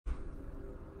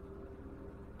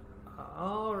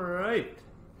All right.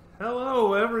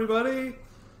 Hello, everybody,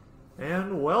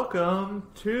 and welcome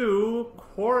to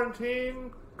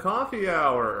Quarantine Coffee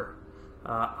Hour.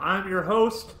 I'm your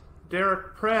host,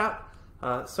 Derek Pratt.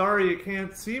 Sorry you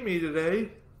can't see me today,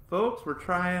 folks. We're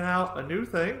trying out a new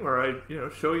thing where I,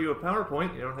 show you a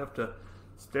PowerPoint. You don't have to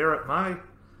stare at my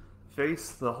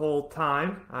face the whole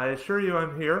time. I assure you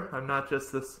I'm here. I'm not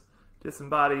just this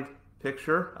disembodied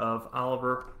picture of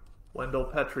Oliver Wendell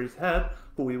Petrie's head,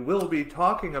 who we will be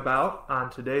talking about on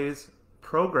today's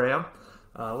program.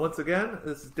 Once again,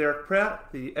 this is Derek Pratt,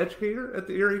 the educator at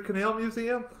the Erie Canal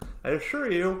Museum. I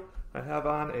assure you, I have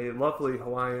on a lovely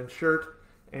Hawaiian shirt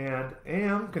and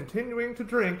am continuing to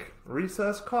drink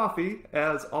recessed coffee,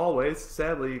 as always.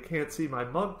 Sadly, you can't see my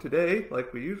mug today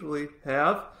like we usually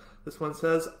have. This one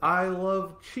says, "I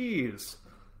love cheese."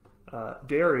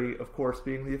 Dairy, of course,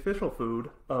 being the official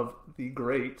food of the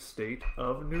great state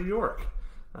of New York,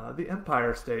 the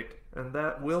Empire State, and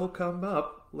that will come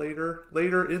up later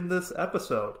in this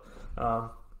episode.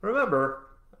 Remember,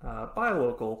 buy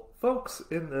local, folks,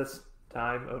 in this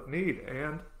time of need,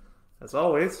 and as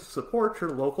always, support your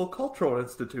local cultural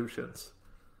institutions,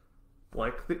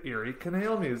 like the Erie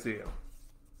Canal Museum.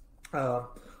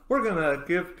 We're gonna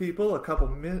give people a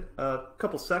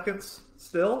couple seconds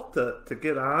still to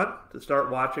get on, to start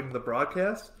watching the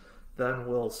broadcast. Then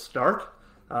we'll start.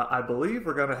 I believe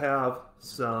we're gonna have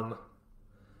some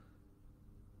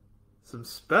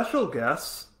special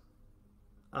guests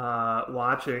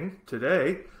watching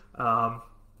today.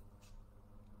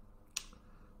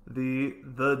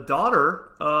 The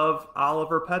daughter of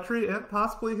Oliver Petrie and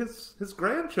possibly his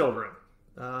grandchildren.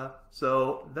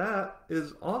 So that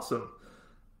is awesome.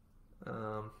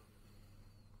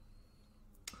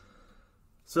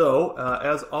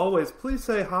 As always, please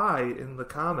say hi in the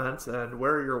comments and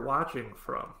where you're watching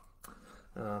from.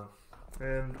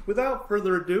 And without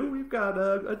further ado, we've got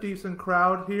a decent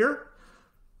crowd here.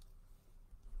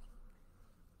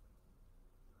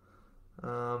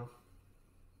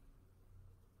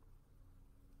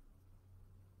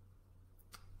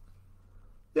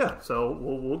 So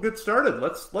we'll get started.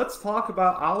 Let's talk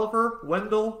about Oliver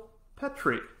Wendell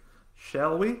Petrie,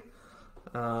 shall we?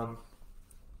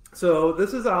 So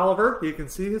this is Oliver. You can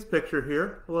see his picture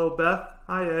here. Hello, Beth.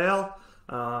 Hi, Al.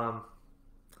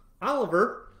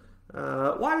 Oliver.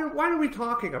 Why are we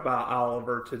talking about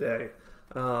Oliver today?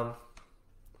 For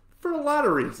a lot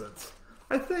of reasons.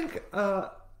 I think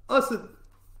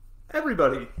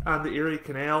everybody on the Erie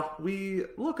Canal, we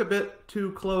look a bit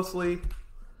too closely.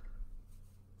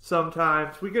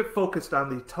 Sometimes we get focused on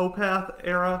the towpath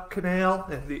era canal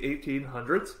in the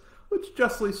 1800s, which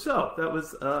justly so. That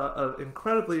was an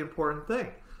incredibly important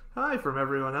thing. Hi from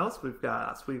everyone else. We've got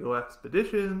Oswego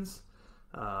Expeditions,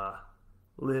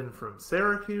 Lynn from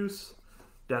Syracuse,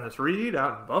 Dennis Reed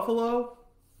out in Buffalo,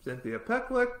 Cynthia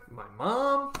Pecklick, my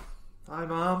mom. Hi,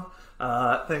 Mom.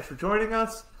 Thanks for joining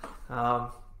us.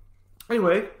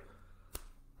 Anyway,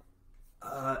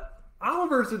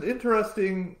 Oliver's an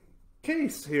interesting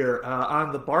case here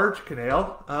on the barge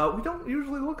canal. We don't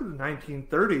usually look at the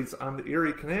 1930s on the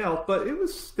Erie Canal, but it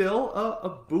was still a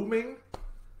booming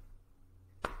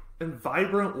and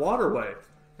vibrant waterway.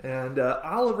 And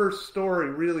Oliver's story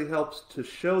really helps to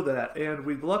show that, and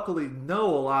we luckily know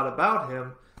a lot about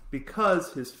him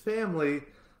because his family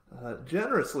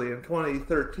generously in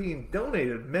 2013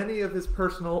 donated many of his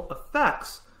personal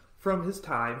effects from his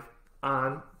time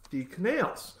on the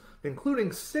canals,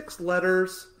 including 6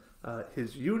 letters,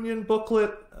 his union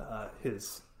booklet,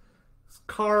 his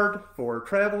card for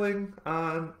traveling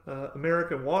on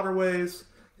American waterways,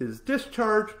 his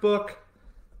discharge book,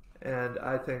 and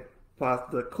I think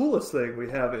the coolest thing we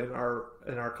have in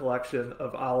our collection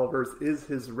of Oliver's is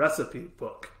his recipe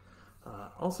book.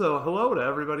 Also, hello to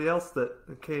everybody else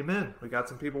that came in. We got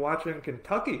some people watching in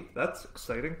Kentucky. That's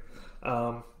exciting.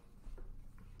 So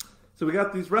we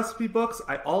got these recipe books.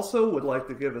 I also would like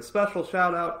to give a special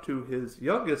shout out to his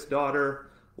youngest daughter,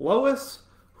 Lois,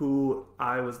 who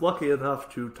I was lucky enough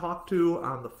to talk to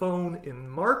on the phone in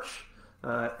March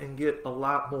and get a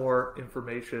lot more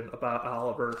information about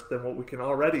Oliver than what we can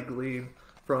already glean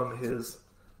from his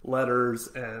letters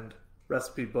and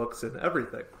recipe books and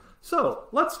everything. So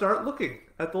let's start looking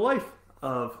at the life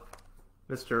of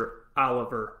Mr.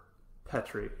 Oliver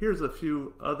Petrie. Here's a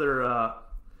few other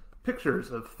pictures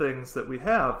of things that we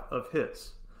have of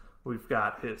his. We've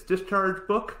got his discharge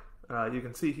book. You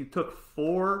can see he took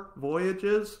 4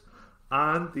 voyages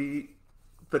on the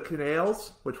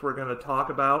canals, which we're going to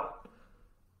talk about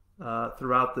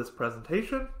throughout this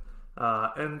presentation.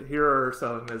 And here are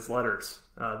some of his letters.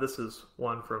 This is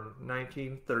one from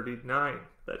 1939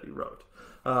 that he wrote.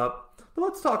 But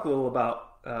let's talk a little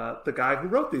about the guy who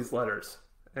wrote these letters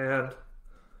and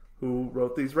who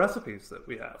wrote these recipes that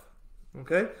we have.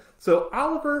 Okay? So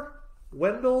Oliver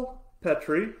Wendell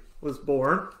Petrie was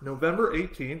born November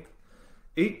 18th,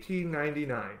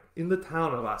 1899, in the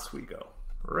town of Oswego,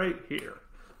 right here.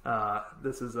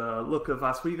 This is a look of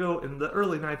Oswego in the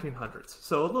early 1900s.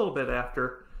 So a little bit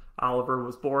after Oliver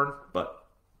was born, but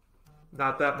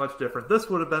not that much different. This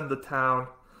would have been the town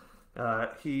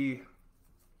he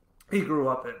grew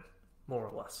up in, more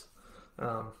or less.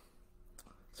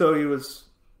 So he was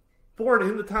born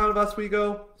in the town of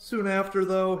Oswego. Soon after,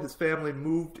 though, his family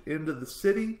moved into the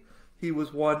city. He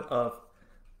was one of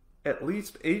at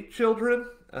least 8 children.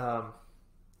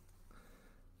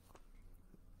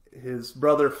 His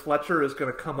brother Fletcher is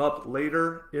going to come up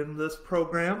later in this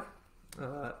program.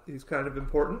 He's kind of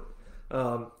important.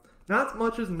 Not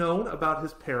much is known about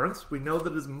his parents. We know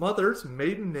that his mother's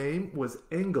maiden name was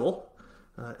Engel,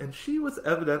 and she was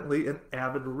evidently an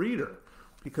avid reader,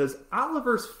 because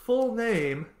Oliver's full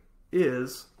name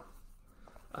is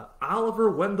Oliver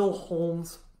Wendell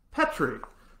Holmes Petrie.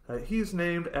 He's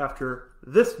named after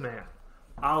this man,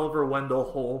 Oliver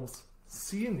Wendell Holmes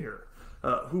Sr.,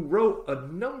 who wrote a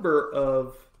number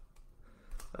of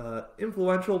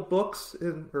influential books,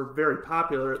 or very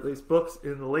popular at least, books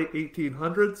in the late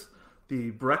 1800s.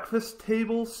 The Breakfast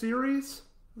Table series,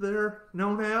 they're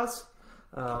known as.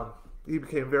 He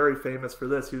became very famous for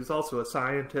this. He was also a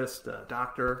scientist, a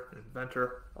doctor,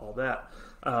 inventor, all that.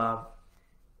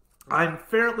 I'm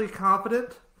fairly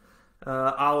confident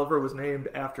Oliver was named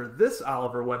after this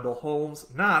Oliver Wendell Holmes,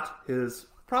 not his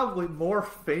probably more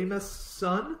famous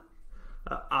son,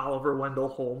 Oliver Wendell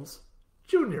Holmes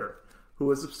Jr., who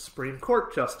was a Supreme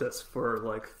Court justice for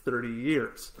like 30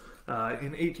 years.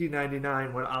 In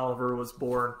 1899, when Oliver was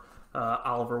born,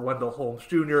 Oliver Wendell Holmes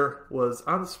Jr. was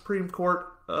on the Supreme Court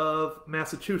of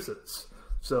Massachusetts.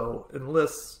 So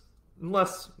unless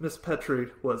Miss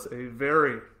Petrie was a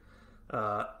very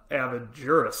avid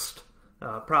jurist,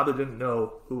 probably didn't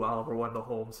know who Oliver Wendell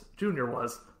Holmes Jr.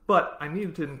 was, but I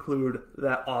needed to include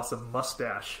that awesome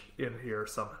mustache in here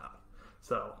somehow.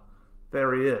 So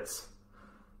there he is.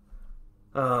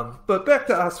 But back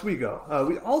to Oswego.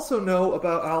 We also know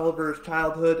about Oliver's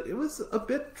childhood. It was a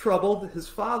bit troubled. His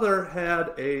father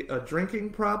had a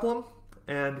drinking problem,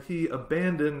 and he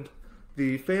abandoned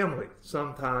the family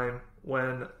sometime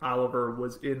when Oliver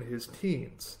was in his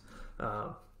teens,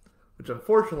 which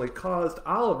unfortunately caused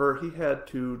Oliver, he had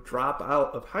to drop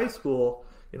out of high school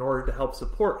in order to help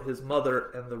support his mother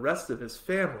and the rest of his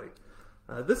family.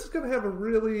 This is going to have a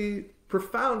really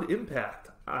profound impact,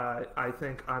 I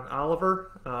think, on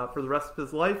Oliver for the rest of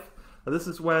his life. This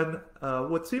is when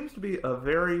what seems to be a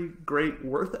very great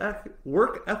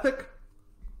work ethic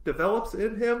develops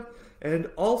in him, and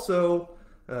also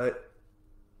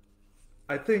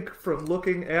I think from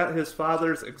looking at his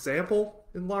father's example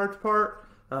in large part,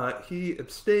 he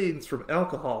abstains from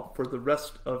alcohol for the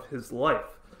rest of his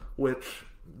life, which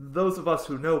those of us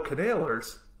who know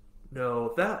Canalers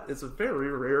know that is a very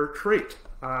rare trait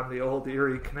on the old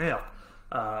Erie Canal.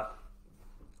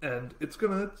 And it's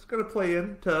gonna play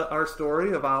into our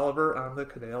story of Oliver on the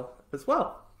canal as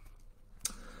well.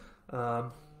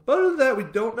 But other than that, we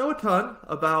don't know a ton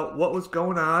about what was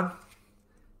going on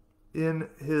in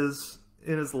his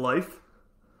life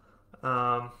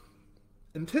until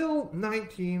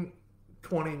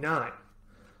 1929.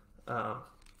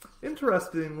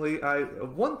 Interestingly,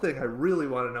 one thing I really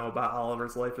want to know about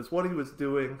Oliver's life is what he was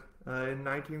doing in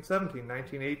 1917,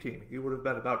 1918. He would have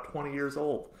been about 20 years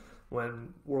old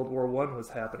when World War I was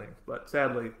happening. But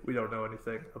sadly, we don't know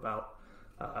anything about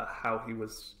how he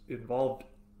was involved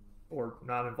or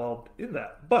not involved in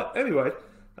that. But anyway,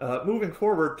 moving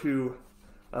forward to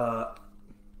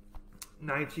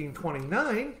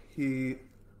 1929, he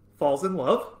falls in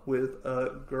love with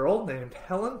a girl named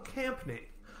Helen Campney.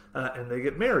 And they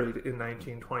get married in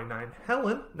 1929.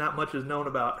 Helen, not much is known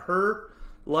about her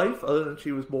life other than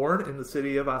she was born in the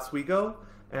city of Oswego,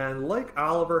 and like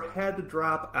Oliver, had to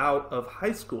drop out of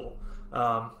high school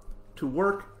to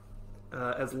work,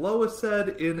 as Lois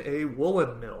said, in a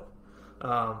woolen mill.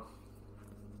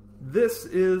 This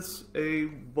is a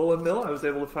woolen mill I was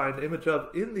able to find an image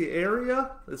of in the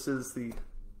area. This is the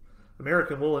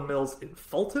American Woolen Mills in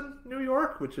Fulton, New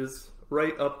York, which is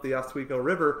right up the Oswego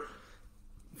River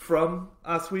from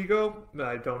Oswego.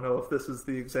 I don't know if this is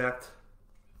the exact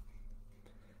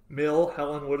mill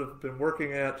Helen would have been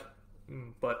working at,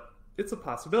 but it's a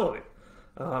possibility.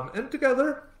 And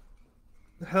together,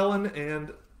 Helen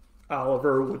and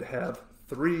Oliver would have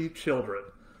 3 children: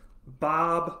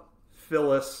 Bob,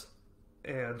 Phyllis,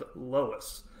 and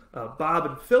Lois. Bob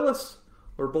and Phyllis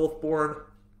were both born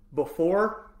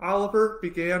before Oliver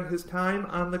began his time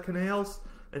on the canals,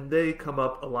 and they come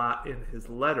up a lot in his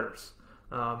letters.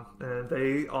 And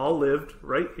they all lived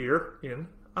right here in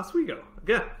Oswego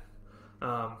again.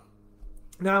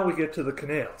 Now we get to the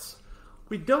canals.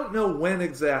 We don't know when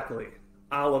exactly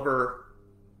Oliver,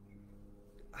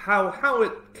 how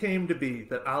it came to be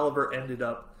that Oliver ended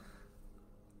up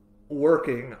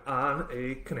working on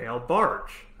a canal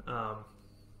barge.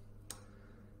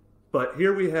 But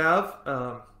here we have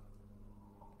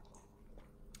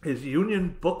his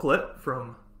union booklet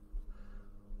from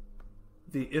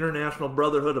the International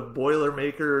Brotherhood of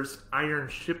Boilermakers, Iron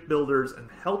Shipbuilders, and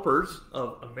Helpers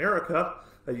of America.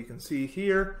 You can see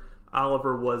here,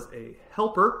 Oliver was a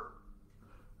helper,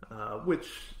 which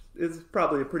is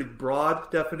probably a pretty broad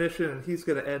definition, and he's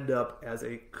going to end up as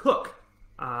a cook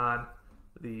on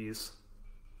these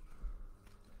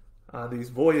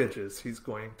voyages he's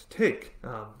going to take.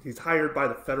 He's hired by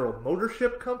the Federal Motor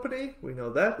Ship Company. We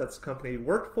know that. That's the company he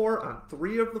worked for on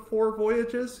 3 of the 4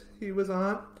 voyages he was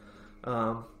on.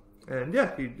 And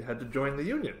yeah, he had to join the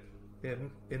Union in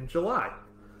July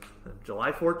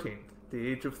 14th, the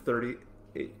age of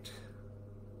 38.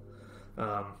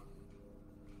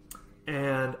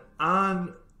 And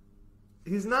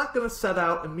he's not going to set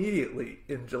out immediately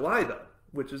in July, though,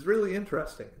 which is really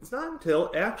interesting. It's not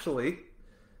until actually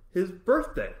his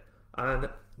birthday, on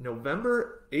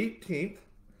November 18th,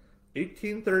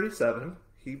 1837,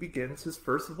 he begins his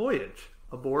first voyage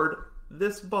aboard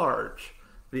this barge,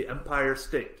 the Empire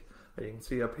State. You can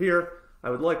see up here, I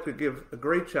would like to give a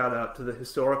great shout out to the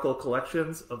historical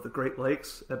collections of the Great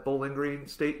Lakes at Bowling Green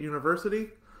State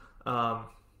University.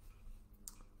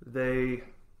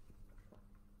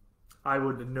 I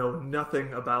would know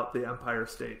nothing about the Empire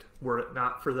State were it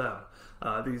not for them.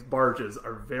 These barges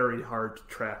are very hard to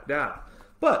track down.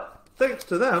 But thanks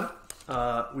to them,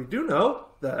 we do know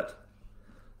that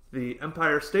the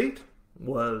Empire State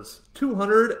was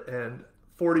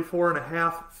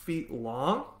 244.5 feet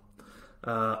long,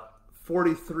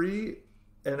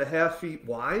 43.5 feet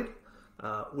wide,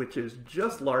 which is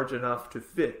just large enough to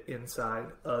fit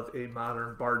inside of a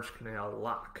modern barge canal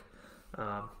lock.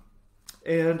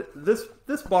 And this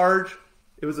barge,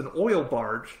 it was an oil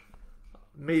barge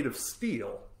made of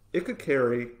steel. It could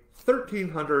carry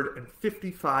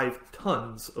 1,355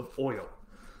 tons of oil.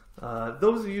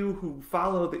 Those of you who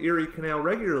follow the Erie Canal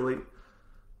regularly,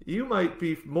 you might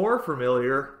be more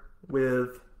familiar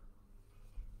with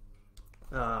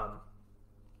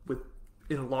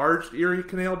enlarged Erie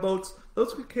Canal boats.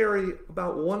 Those could carry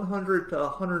about 100 to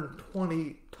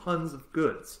 120 tons of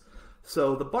goods.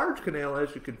 So the barge canal,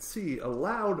 as you can see,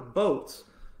 allowed boats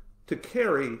to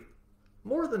carry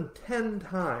more than 10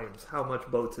 times how much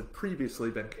boats had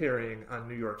previously been carrying on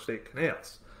New York State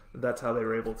canals. And that's how they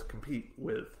were able to compete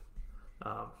with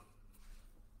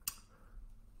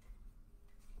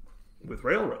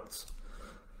railroads.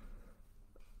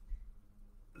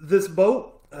 This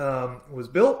boat was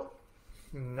built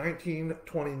in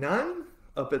 1929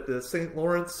 up at the St.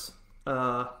 Lawrence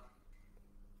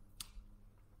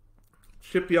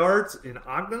shipyards in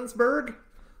Ogdensburg.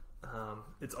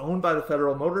 It's owned by the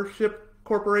Federal Motor Ship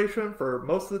Corporation for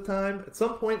most of the time. At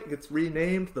some point, it gets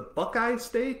renamed the Buckeye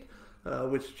State,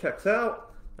 which checks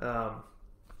out.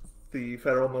 The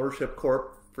Federal Motor Ship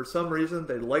Corp, for some reason,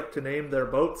 they like to name their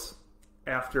boats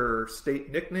after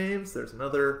state nicknames. There's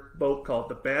another boat called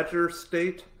the Badger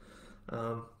State.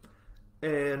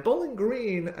 And Bowling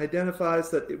Green identifies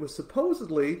that it was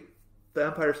supposedly, the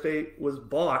Empire State was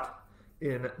bought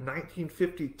in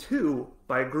 1952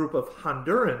 by a group of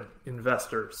Honduran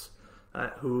investors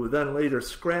who then later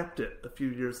scrapped it a few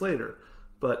years later.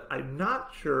 But I'm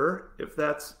not sure if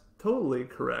that's totally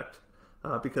correct,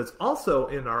 because also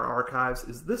in our archives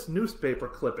is this newspaper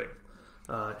clipping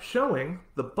showing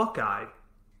the Buckeye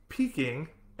peaking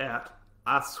at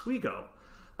Oswego.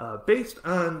 Based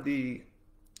on the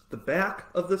back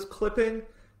of this clipping,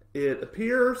 it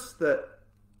appears that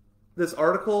this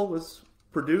article was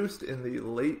produced in the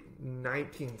late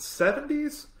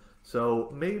 1970s,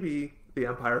 so maybe the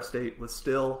Empire State was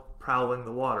still prowling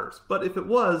the waters. But if it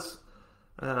was,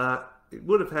 it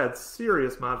would have had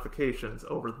serious modifications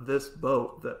over this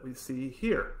boat that we see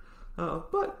here.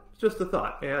 But just a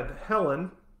thought. And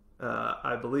Helen,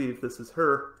 I believe this is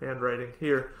her handwriting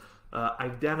here,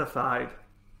 identified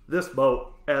this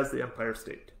boat as the Empire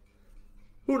State.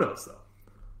 Who knows, though?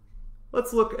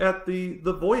 Let's look at the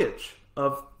voyage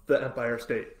of the Empire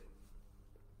State.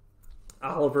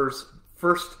 Oliver's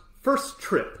first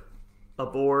trip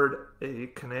aboard a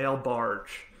canal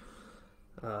barge.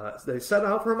 They set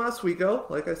out from Oswego,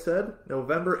 like I said,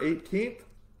 November 18th,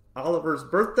 Oliver's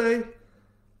birthday.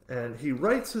 And he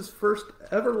writes his first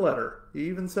ever letter. He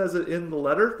even says it in the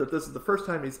letter that this is the first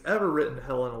time he's ever written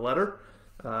Helen a letter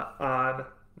on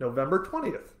November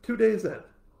 20th, 2 days in,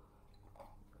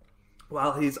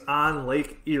 while he's on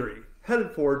Lake Erie,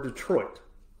 headed for Detroit.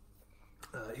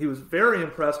 He was very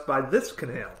impressed by this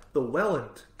canal, the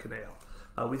Welland Canal.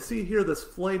 We see here this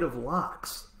flight of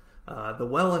locks. The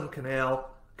Welland Canal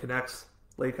connects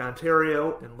Lake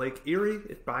Ontario and Lake Erie.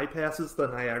 It bypasses the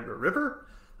Niagara River.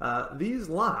 These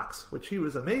locks, which he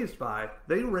was amazed by,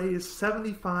 they raise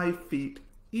 75 feet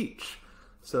each.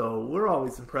 So we're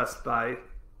always impressed by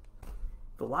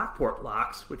the Lockport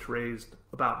locks, which raised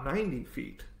about 90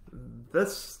 feet.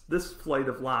 This flight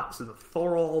of locks in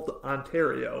Thorold,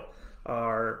 Ontario,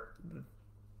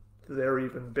 they're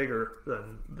even bigger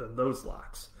than those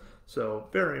locks. So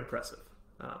very impressive.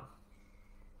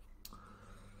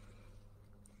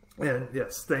 And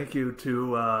yes, thank you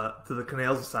to the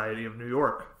Canal Society of New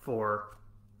York for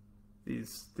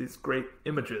these great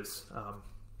images.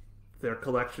 Their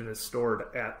collection is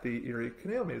stored at the Erie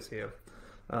Canal Museum.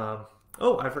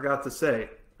 Oh, I forgot to say,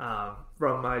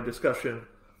 from my discussion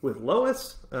with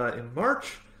Lois in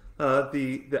March,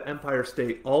 the Empire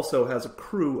State also has a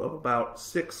crew of about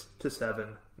 6 to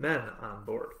 7 men on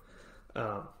board.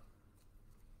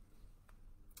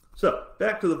 So,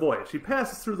 back to the voyage. He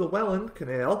passes through the Welland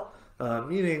Canal,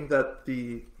 meaning that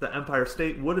the Empire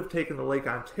State would have taken the Lake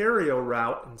Ontario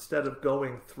route instead of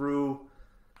going through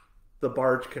the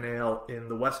barge canal in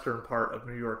the western part of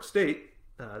New York State,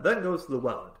 then goes to the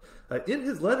Welland. In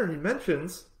his letter, he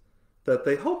mentions that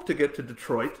they hope to get to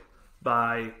Detroit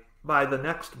by the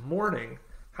next morning.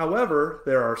 However,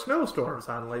 there are snowstorms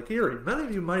on Lake Erie. Many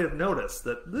of you might have noticed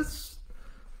that this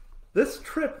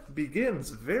trip begins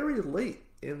very late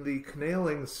in the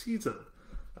canaling season.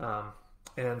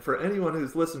 And for anyone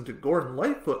who's listened to Gordon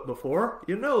Lightfoot before,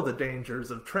 you know the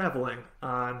dangers of traveling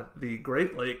on the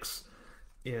Great Lakes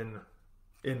in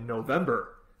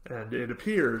November. And it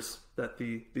appears that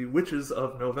the witches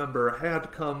of November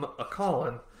had come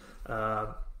a-calling.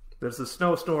 There's a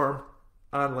snowstorm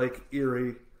on Lake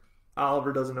Erie.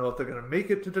 Oliver doesn't know if they're going to make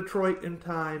it to Detroit in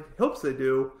time. He hopes they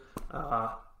do.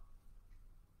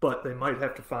 But they might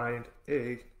have to find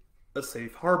a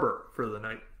safe harbor for the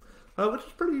night. Which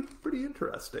is pretty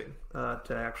interesting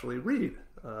to actually read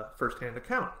a first-hand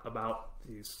account about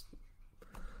these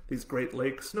Great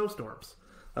Lake snowstorms.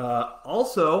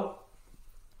 Also,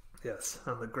 yes,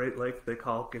 on the Great Lake they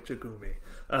call Gitchagumi.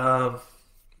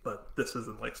 But this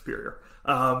isn't Lake Superior.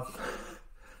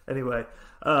 Anyway,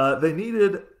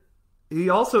 he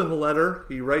also in the letter,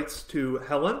 he writes to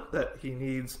Helen that he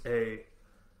needs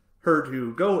her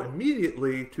to go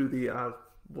immediately to the,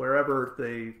 wherever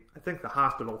I think the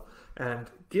hospital,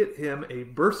 and get him a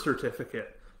birth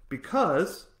certificate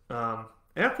because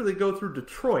after they go through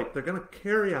Detroit, they're going to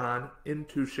carry on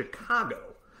into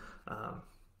Chicago,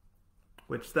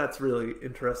 which that's really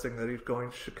interesting that he's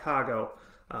going to Chicago.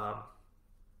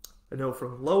 I know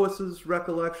from Lois's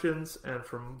recollections and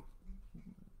from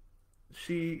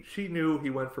she knew he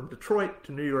went from Detroit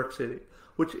to New York City,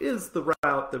 which is the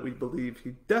route that we believe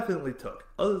he definitely took.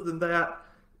 Other than that,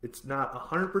 it's not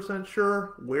 100%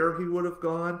 sure where he would have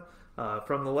gone.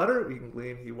 From the letter, we can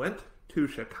glean he went to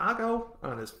Chicago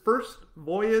on his first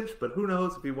voyage, but who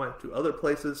knows if he went to other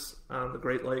places on the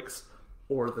Great Lakes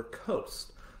or the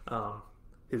coast.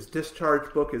 His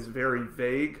discharge book is very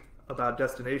vague about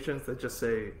destinations that just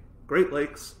say Great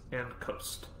Lakes and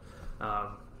coast.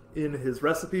 In his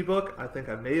recipe book, I think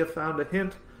I may have found a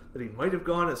hint that he might have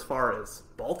gone as far as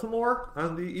Baltimore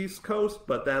on the East Coast,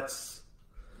 but that's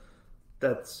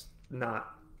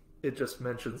not, it just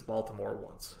mentions Baltimore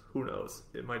once. Who knows?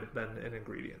 It might have been an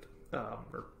ingredient,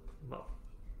 or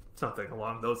something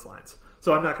along those lines.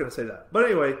 So I'm not going to say that. But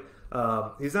anyway,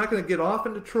 he's not going to get off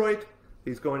in Detroit.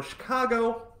 He's going to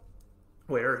Chicago,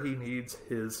 where he needs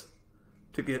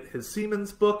to get his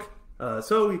seaman's book.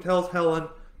 So he tells Helen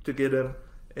to get him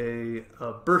a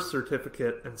birth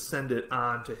certificate and send it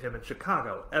on to him in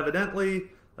Chicago. Evidently,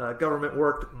 government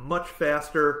worked much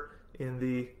faster in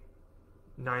the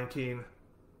 1930s,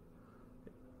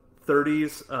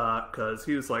 because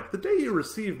he was like, the day you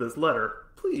receive this letter,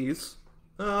 please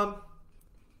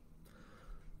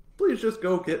just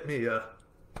go get me a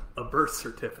birth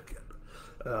certificate.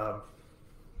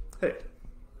 Hey,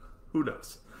 who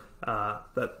knows?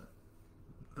 That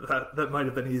might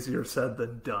have been easier said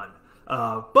than done.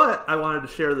 But I wanted to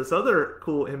share this other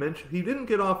cool image. He didn't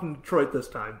get off in Detroit this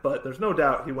time, but there's no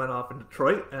doubt he went off in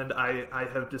Detroit, and I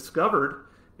have discovered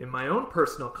in my own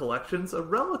personal collections a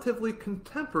relatively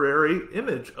contemporary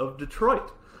image of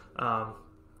Detroit.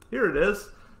 Here it is.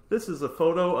 This is a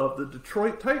photo of the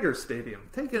Detroit Tigers Stadium,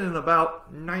 taken in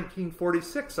about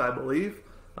 1946, I believe,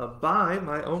 by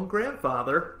my own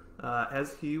grandfather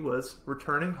as he was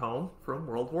returning home from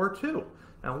World War II.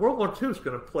 Now, World War II is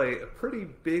going to play a pretty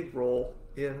big role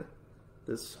in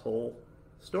this whole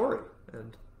story.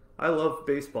 And I love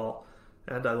baseball,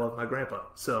 and I love my grandpa.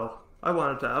 So I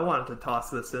wanted to toss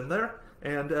this in there.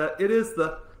 And it is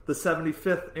the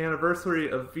 75th anniversary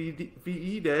of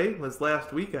VE Day was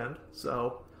last weekend,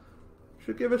 so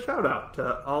should give a shout out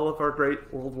to all of our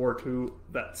great World War II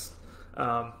vets.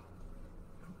 But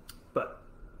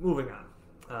moving on,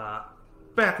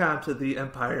 back onto the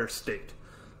Empire State.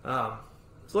 So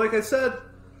like I said,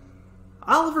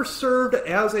 Oliver served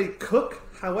as a cook.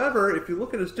 However, if you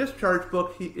look at his discharge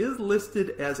book, he is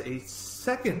listed as a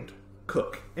second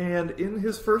cook. And in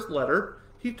his first letter,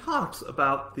 he talks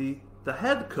about the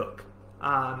head cook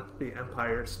on the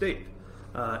Empire State.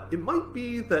 It might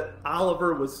be that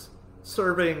Oliver was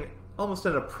serving almost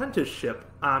an apprenticeship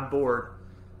on board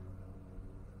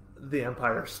the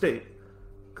Empire State.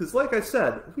 Because like I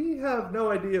said, we have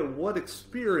no idea what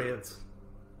experience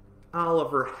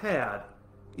Oliver had,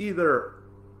 either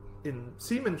in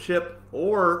seamanship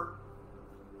or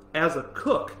as a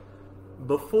cook,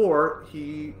 before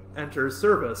he enters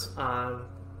service on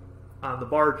the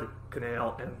barge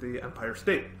Canal and the Empire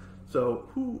State. So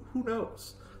who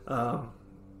knows?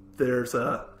 There's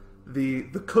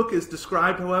the cook is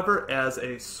described, however, as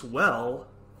a swell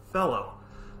fellow.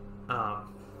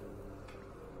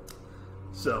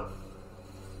 So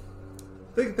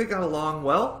they got along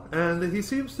well, and he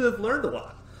seems to have learned a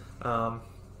lot.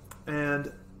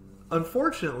 And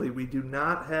unfortunately, we do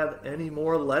not have any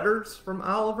more letters from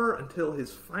Oliver until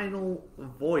his final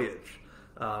voyage.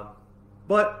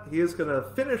 But he is going to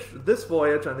finish this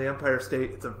voyage on the Empire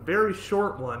State. It's a very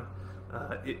short one.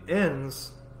 It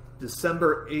ends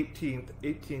December 18th,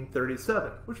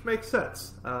 1837, which makes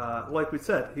sense. Like we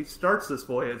said, he starts this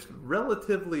voyage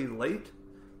relatively late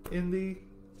in the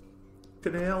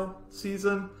canal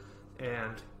season,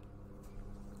 and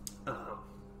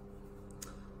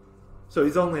so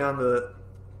he's only on the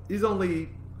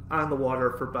water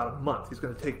for about a month. He's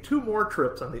going to take 2 more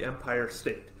trips on the Empire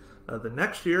State. The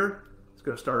next year, it's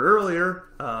going to start earlier,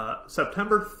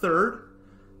 September 3rd,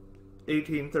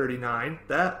 1839.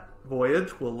 That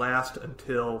voyage will last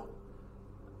until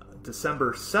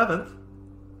December 7th,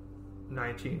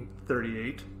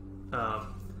 1938.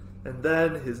 And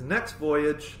then his next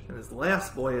voyage, and his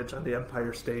last voyage on the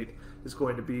Empire State, is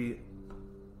going to be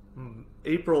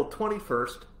April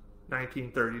 21st,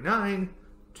 1939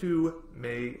 to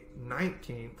May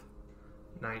 19th,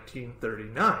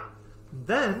 1939.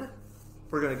 Then,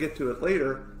 we're going to get to it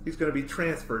later, he's going to be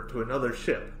transferred to another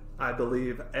ship, I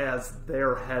believe, as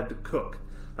their head cook.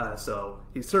 So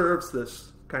he serves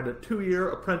this kind of 2-year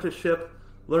apprenticeship,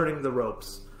 learning the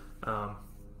ropes.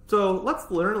 So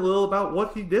let's learn a little about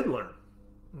what he did learn.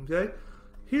 Okay,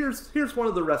 here's one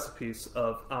of the recipes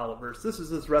of Oliver's. This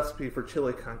is his recipe for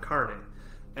chili con carne,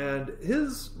 and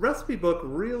his recipe book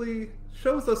really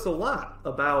shows us a lot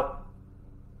about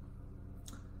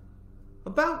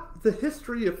the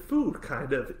history of food,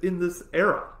 kind of, in this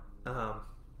era.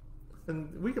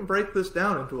 And we can break this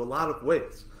down into a lot of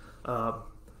ways.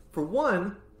 For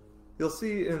one, you'll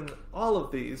see in all of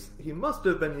these, he must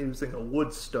have been using a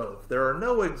wood stove. There are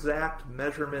no exact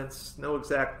measurements, no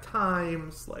exact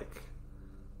times, like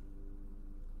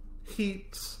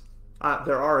heats.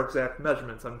 There are exact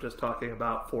measurements. I'm just talking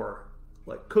about for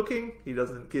like cooking. He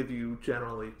doesn't give you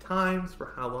generally times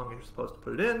for how long you're supposed to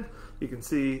put it in. You can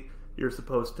see you're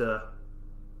supposed to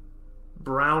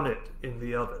brown it in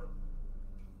the oven.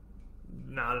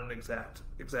 Not an exact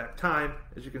time,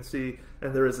 as you can see,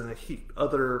 and there isn't a heat.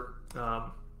 Other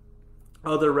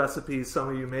recipes, some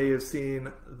of you may have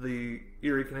seen the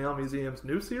Erie Canal Museum's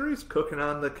new series, Cooking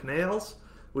on the Canals,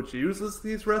 which uses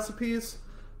these recipes,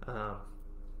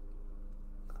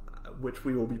 which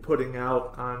we will be putting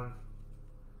out on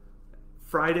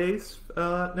Fridays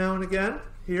now and again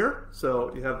here,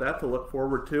 so you have that to look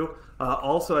forward to.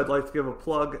 Also, I'd like to give a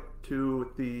plug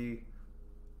to the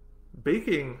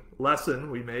baking lesson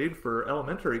we made for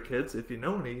elementary kids. If you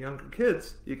know any younger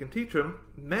kids, you can teach them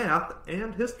math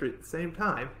and history at the same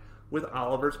time with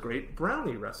Oliver's great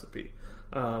brownie recipe.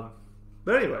 But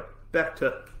anyway, back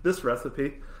to this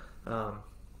recipe.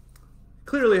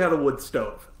 Clearly had a wood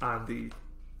stove on the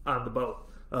boat.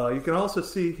 You can also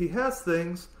see he has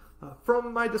things.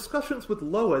 From my discussions with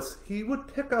Lois, he would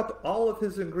pick up all of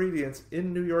his ingredients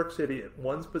in New York City at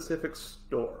one specific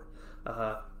store.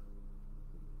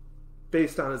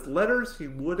 Based on his letters, he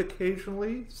would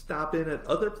occasionally stop in at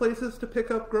other places to pick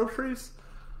up groceries.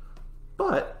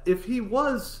 But if he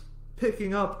was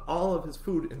picking up all of his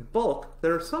food in bulk,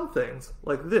 there are some things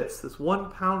like this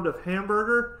 1 pound of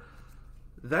hamburger,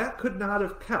 that could not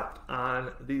have kept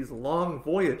on these long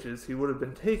voyages he would have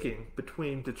been taking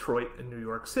between Detroit and New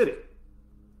York City,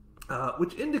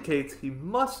 which indicates he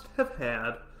must have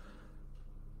had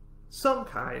some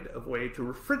kind of way to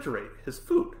refrigerate his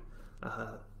food.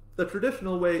 The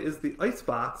traditional way is the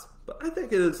icebox, but I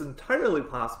think it is entirely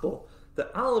possible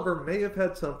that Oliver may have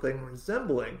had something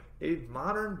resembling a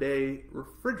modern-day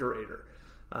refrigerator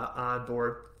on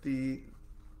board the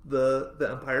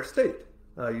Empire State.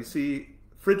 You see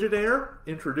Frigidaire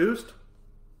introduced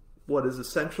what is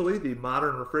essentially the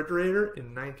modern refrigerator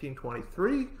in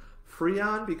 1923.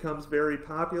 Freon becomes very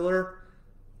popular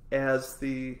as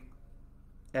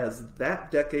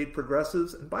that decade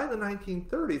progresses, and by the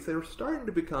 1930s they were starting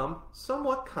to become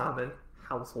somewhat common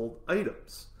household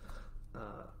items.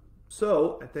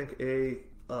 So I think a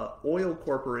oil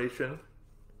corporation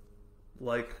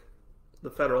like the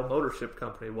Federal Motor Ship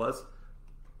Company was,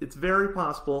 it's very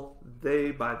possible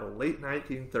they, by the late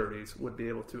 1930s, would be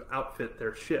able to outfit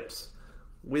their ships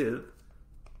with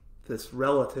this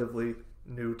relatively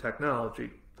new technology.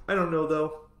 I don't know,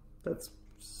 though. That's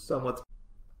somewhat...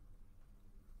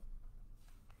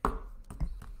 All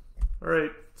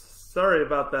right, sorry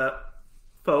about that,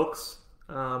 folks.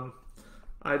 I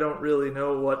don't really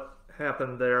know what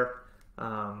happened there.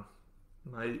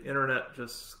 My internet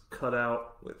just cut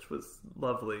out, which was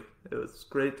lovely. It was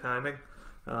great timing.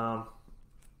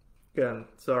 Again,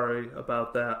 sorry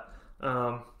about that.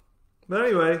 But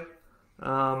anyway,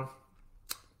 I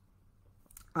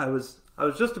was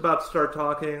just about to start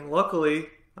talking. Luckily,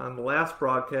 on the last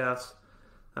broadcast,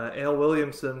 Al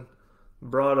Williamson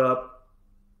brought up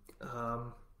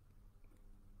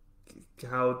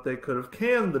how they could have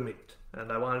canned the meat,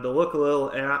 and I wanted to look a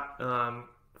little at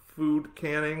food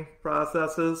canning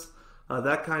processes.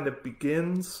 That kind of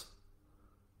begins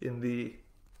in the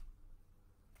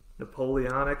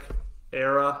Napoleonic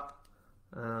era.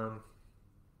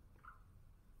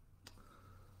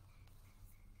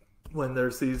 When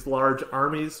there's these large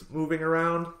armies moving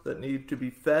around that need to be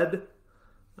fed.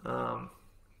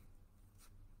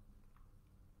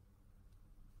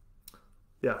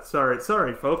 Yeah,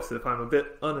 sorry folks if I'm a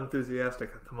bit unenthusiastic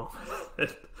at the moment.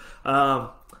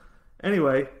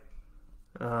 Anyway,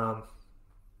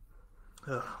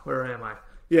 where am I?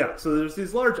 Yeah, so there's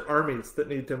these large armies that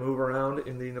need to move around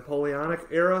in the Napoleonic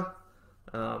era.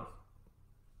 And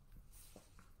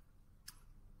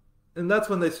that's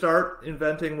when they start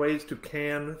inventing ways to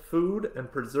can food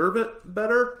and preserve it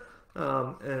better.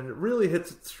 And it really hits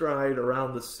its stride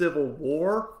around the Civil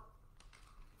War.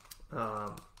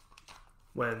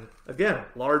 When, again,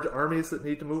 large armies that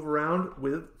need to move around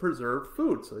with preserved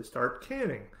food. So they start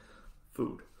canning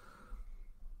food.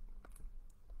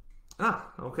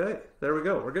 Okay, there we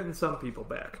go. We're getting some people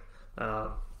back.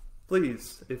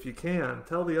 Please, if you can,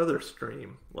 tell the other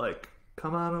stream,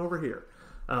 come on over here.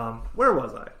 Where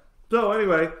was I? So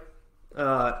anyway,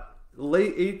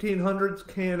 late 1800s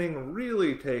canning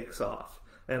really takes off.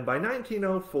 And by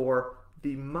 1904,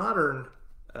 the modern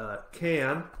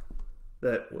can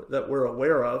that we're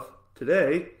aware of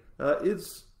today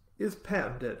is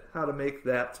patented, how to make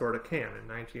that sort of can in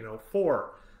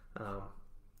 1904.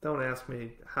 Don't ask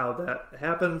me how that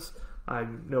happens.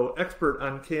 I'm no expert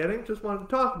on canning, just wanted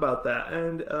to talk about that.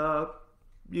 And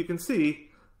you can see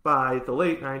by the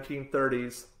late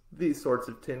 1930s, these sorts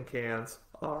of tin cans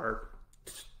are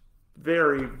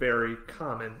very, very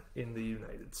common in the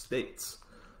United States.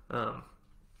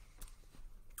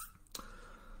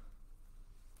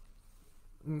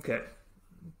 Okay,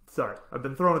 sorry, I've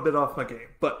been thrown a bit off my game,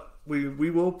 but we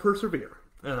will persevere.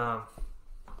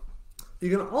 You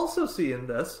can also see in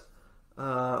this,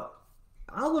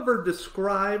 Oliver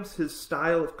describes his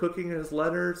style of cooking in his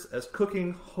letters as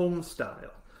cooking home style.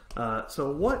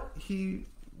 So what you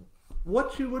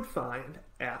would find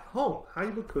at home, how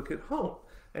you would cook at home.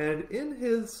 And in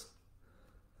his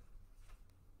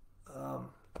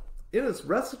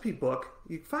recipe book,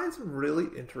 you find some really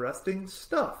interesting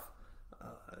stuff.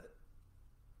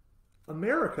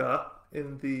 America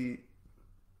in the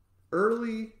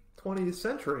early 20th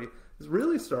century is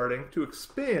really starting to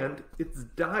expand its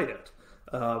diet.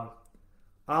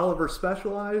 Oliver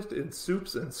specialized in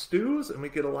soups and stews, and we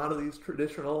get a lot of these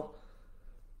traditional,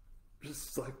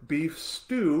 just like beef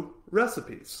stew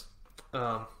recipes.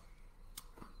 But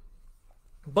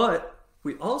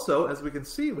we also, as we can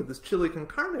see with this chili con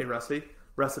carne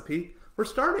recipe, we're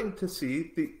starting to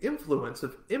see the influence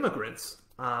of immigrants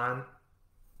on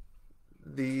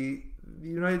the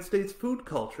United States food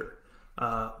culture.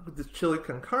 With the chili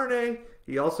con carne,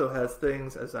 he also has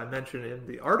things, as I mentioned in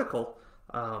the article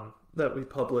that we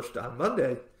published on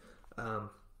Monday.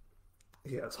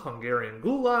 He has Hungarian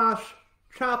goulash,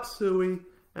 chop suey,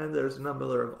 and there's a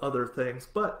number of other things,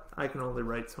 but I can only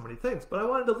write so many things. But I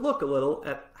wanted to look a little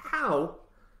at how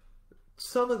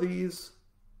some of these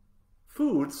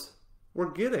foods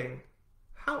were getting.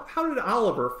 How did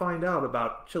Oliver find out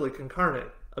about chili con carne,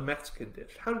 a Mexican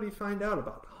dish? How did he find out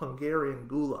about Hungarian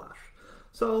goulash?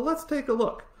 So let's take a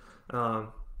look.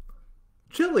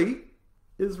 Chili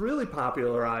is really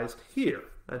popularized here.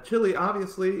 Chili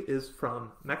obviously is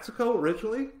from Mexico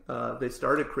originally. They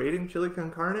started creating chili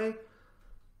con carne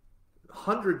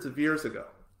hundreds of years ago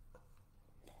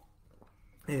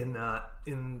in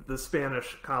the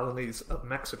Spanish colonies of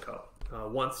Mexico.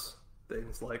 Once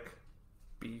things like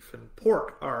beef and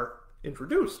pork are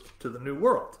introduced to the New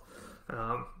World.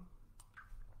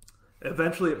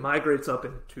 Eventually it migrates up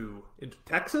into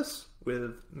Texas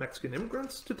with Mexican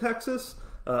immigrants to Texas,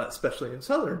 especially in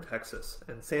southern Texas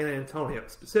and San Antonio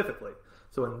specifically.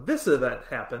 So when this event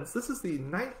happens, this is the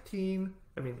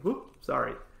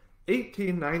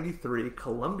 1893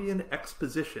 Columbian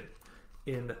Exposition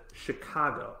in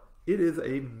Chicago. It is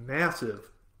a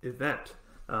massive event.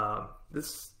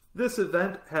 This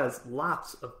event has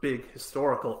lots of big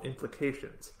historical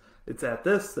implications. It's at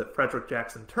this that Frederick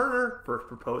Jackson Turner first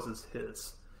proposes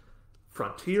his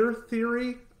frontier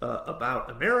theory about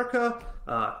America.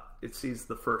 It sees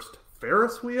the first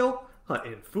Ferris wheel.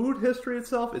 In food history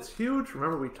itself, it's huge.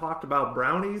 Remember we talked about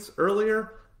brownies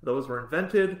earlier. Those were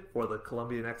invented for the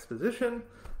Columbian Exposition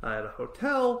at a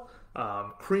hotel.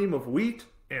 Cream of wheat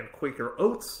and Quaker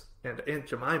oats and Aunt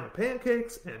Jemima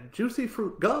pancakes and juicy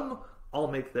fruit gum all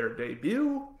make their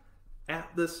debut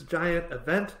at this giant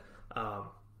event.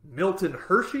 Milton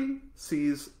Hershey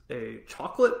sees a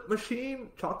chocolate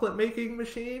making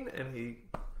machine, and he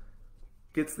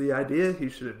gets the idea he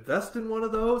should invest in one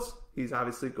of those. He's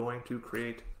obviously going to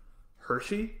create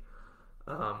Hershey.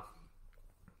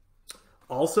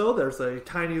 Also, there's a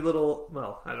tiny little,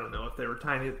 well, I don't know if they were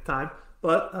tiny at the time,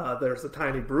 but there's a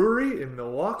tiny brewery in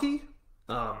Milwaukee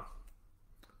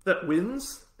that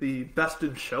wins the Best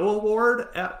in Show award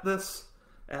at this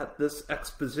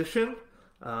exposition.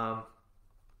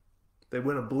 They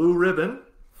win a blue ribbon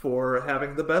for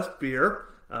having the best beer.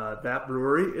 That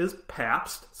brewery is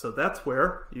Pabst, so that's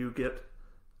where you get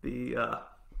the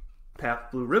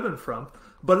Pabst Blue Ribbon from.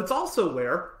 But it's also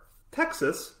where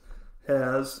Texas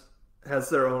has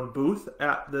their own booth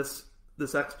at this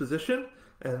exposition,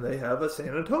 and they have a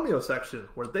San Antonio section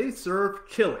where they serve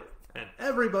chili, and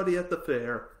everybody at the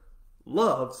fair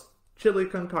loves chili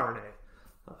con carne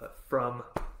from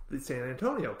the San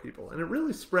Antonio people. And it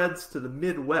really spreads to the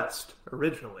Midwest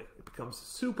originally. It becomes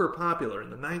super popular. In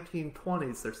the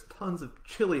 1920s, there's tons of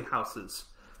chili houses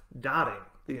dotting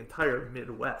the entire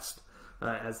Midwest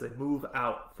as they move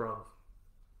out from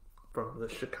the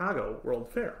Chicago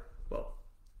World Fair. Well,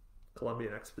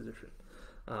 Columbian Exposition.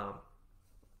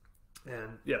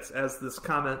 And yes, as this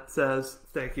comment says,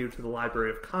 thank you to the Library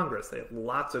of Congress. They have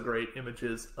lots of great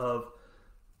images of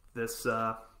this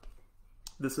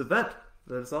event.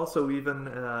 There's also even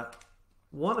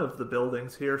one of the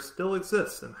buildings here still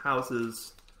exists and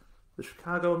houses the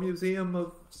Chicago Museum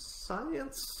of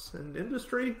Science and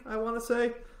Industry, I want to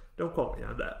say. Don't quote me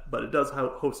on that, but it does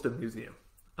host a museum.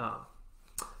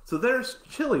 So there's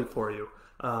chili for you.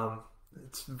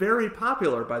 It's very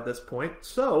popular by this point,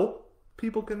 so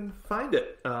people can find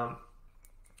it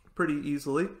pretty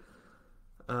easily.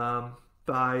 By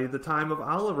the time of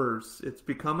Oliver's, it's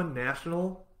become a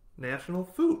national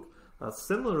food.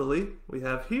 Similarly, we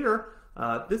have here,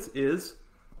 this is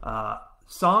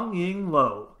Song Ying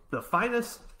Lo, the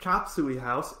finest chop suey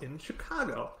house in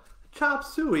Chicago. Chop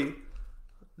suey,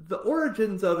 the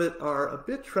origins of it are a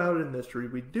bit shrouded in mystery.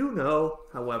 We do know,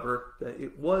 however, that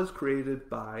it was created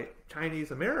by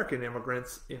Chinese American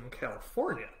immigrants in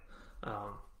California.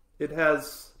 It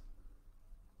has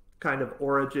kind of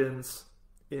origins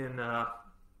in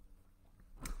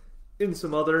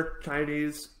some other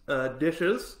Chinese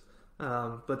dishes,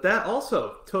 but that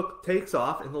also takes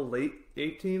off in the late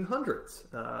 1800s,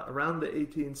 around the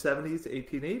 1870s,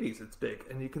 1880s. It's big,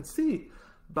 and you can see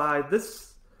by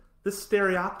this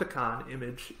stereopticon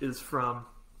image is from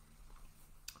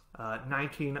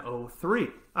 1903.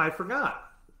 I forgot.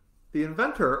 The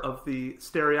inventor of the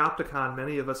stereopticon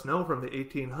many of us know from the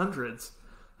 1800s,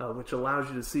 which allows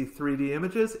you to see 3D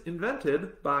images,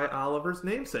 invented by Oliver's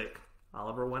namesake,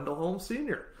 Oliver Wendell Holmes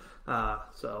Sr.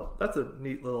 So that's a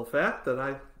neat little fact that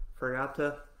I forgot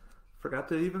to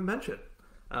even mention.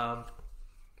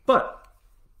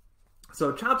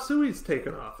 So chop suey's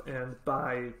taken off, and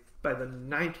by by the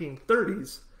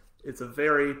 1930s, it's a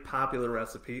very popular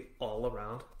recipe all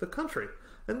around the country.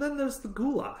 And then there's the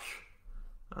goulash.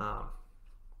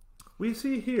 We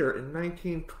see here in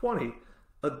 1920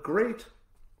 a great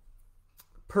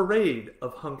parade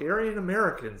of Hungarian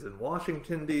Americans in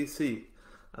Washington, D.C.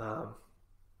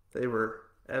 They were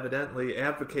evidently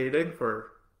advocating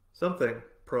for something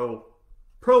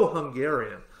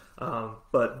pro-Hungarian,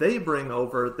 but they bring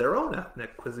over their own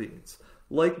ethnic cuisines,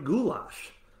 like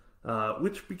goulash,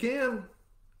 which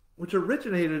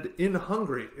originated in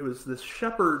Hungary. It was this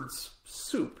shepherd's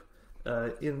soup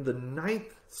in the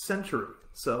 9th century.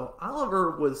 So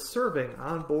Oliver was serving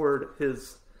on board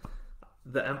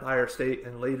the Empire State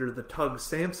and later the Tug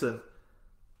Samson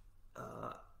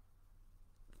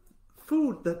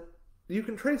food that you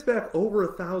can trace back over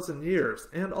 1,000 years,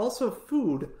 and also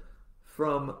food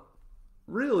from,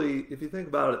 really, if you think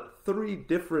about it, 3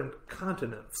 different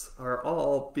continents are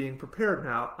all being prepared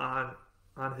now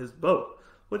on his boat,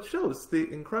 which shows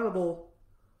the incredible,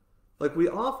 like, we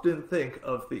often think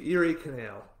of the Erie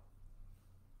Canal,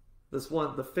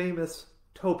 the famous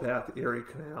towpath Erie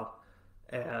Canal,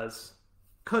 as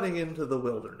cutting into the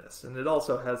wilderness, and it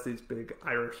also has these big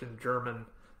Irish and German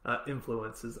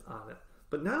influences on it.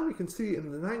 But now we can see in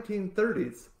the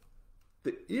 1930s,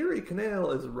 the Erie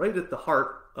Canal is right at the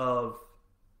heart of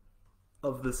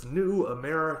this new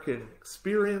American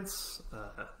experience,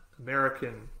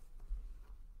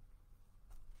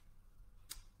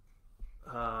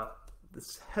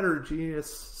 this heterogeneous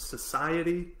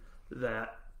society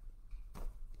that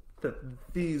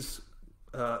these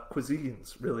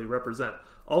cuisines really represent.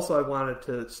 Also, I wanted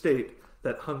to state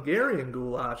that Hungarian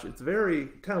goulash, it's very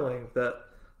telling that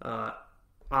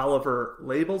Oliver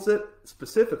labels it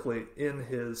specifically in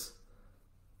his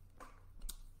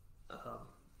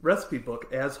recipe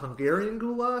book as Hungarian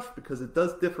goulash, because it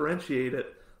does differentiate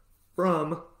it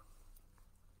from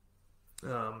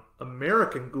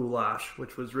American goulash,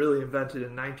 which was really invented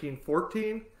in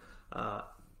 1914.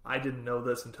 I didn't know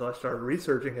this until I started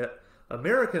researching it.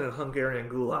 American and Hungarian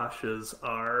goulashes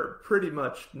are pretty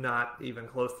much not even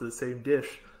close to the same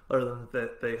dish, other than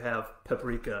that they have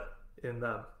paprika in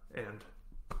them, and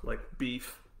like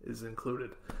beef is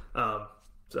included.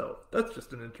 So that's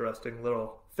just an interesting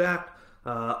little fact.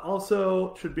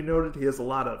 Also, should be noted, he has a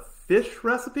lot of fish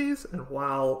recipes, and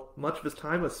while much of his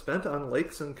time was spent on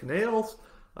lakes and canals,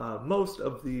 most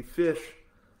of the fish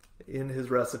in his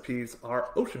recipes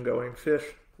are ocean-going fish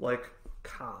like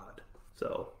cod.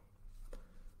 So,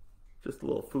 just a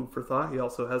little food for thought. He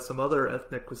also has some other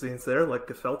ethnic cuisines there, like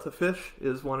gefilte fish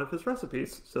is one of his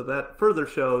recipes. So that further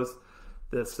shows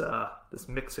this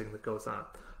mixing that goes on.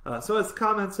 So as the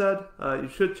comment said, you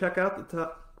should check out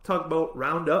the Tugboat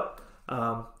Roundup.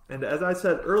 And as I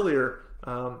said earlier,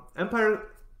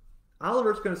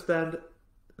 Oliver's going to spend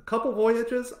a couple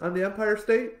voyages on the Empire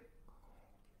State.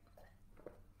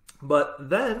 But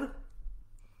then,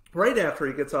 right after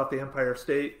he gets off the Empire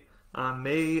State, on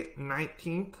May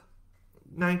 19th,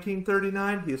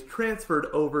 1939, he is transferred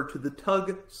over to the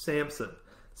Tug Samson.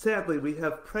 Sadly, we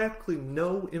have practically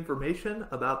no information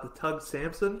about the Tug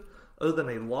Samson other than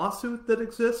a lawsuit that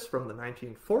exists from the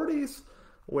 1940s,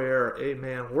 where a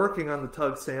man working on the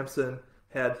Tug Samson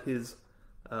had his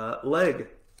leg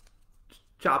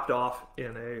chopped off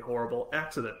in a horrible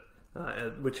accident,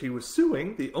 which he was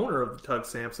suing the owner of the Tug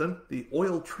Samson, the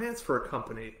oil transfer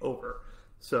company, over.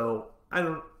 So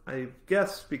I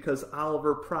guess because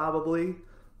Oliver probably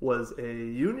was a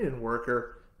union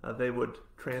worker, they would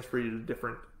transfer you to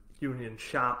different union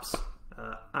shops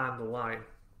on the line,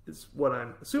 is what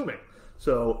I'm assuming.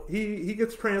 So he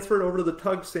gets transferred over to the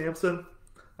Tug Samson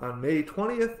on May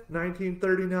 20th,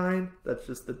 1939. That's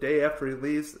just the day after he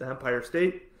leaves the Empire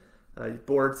State. He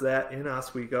boards that in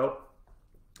Oswego.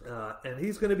 And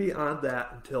he's going to be on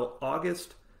that until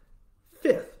August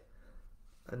 5th,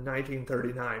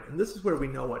 1939. And this is where we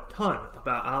know a ton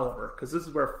about Oliver, because this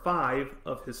is where 5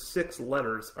 of his 6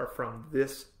 letters are from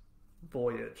this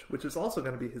voyage, which is also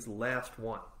going to be his last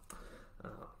one.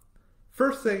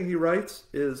 First thing he writes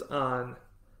is on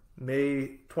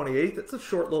May 28th. It's a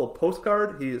short little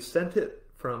postcard. He has sent it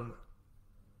from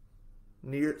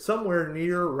somewhere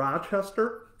near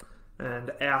Rochester,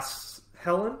 and asks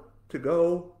Helen to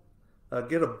go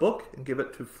get a book and give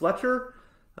it to Fletcher,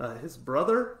 his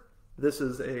brother. This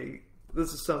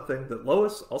is something that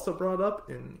Lois also brought up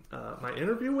in my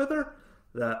interview with her,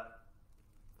 that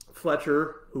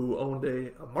Fletcher, who owned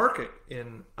a market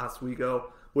in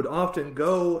Oswego, would often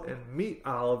go and meet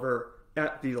Oliver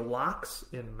at the locks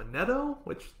in Minetto,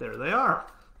 which there they are.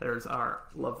 There's our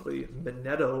lovely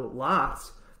Minetto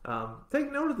locks.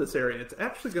 take note of this area. It's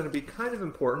actually going to be kind of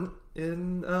important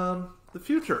in the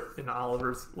future in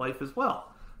Oliver's life as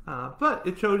well. But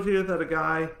it shows you that a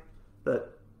guy that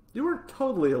you weren't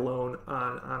totally alone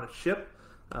on a ship,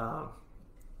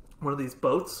 one of these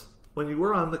boats. When you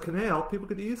were on the canal, people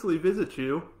could easily visit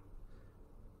you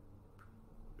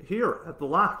here at the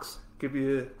locks, give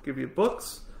you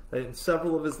books. In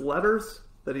several of his letters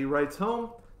that he writes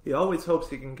home, he always hopes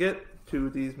he can get to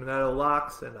these Minetto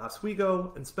locks and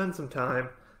Oswego and spend some time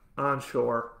on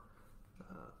shore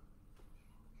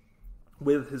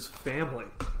with his family.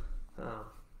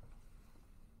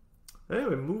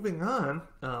 Anyway, moving on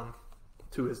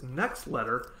to his next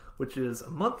letter, which is a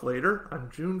month later on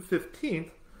June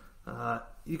 15th,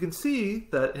 you can see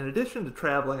that in addition to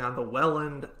traveling on the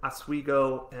Welland,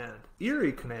 Oswego, and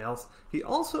Erie canals, he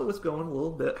also was going a little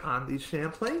bit on these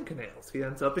Champlain canals. He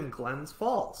ends up in Glens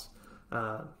Falls.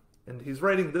 And he's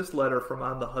writing this letter from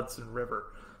on the Hudson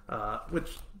River,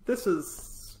 which this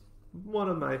is one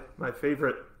of my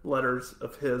favorite letters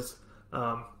of his.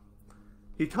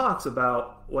 He talks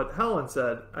about what Helen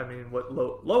said, what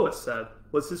Lois said,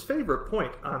 was his favorite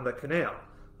point on the canal.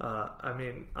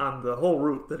 On the whole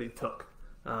route that he took.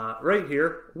 Right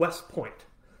here, West Point.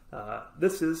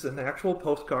 This is an actual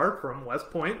postcard from West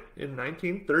Point in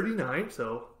 1939,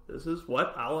 so this is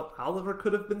what Oliver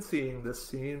could have been seeing, this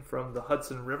scene from the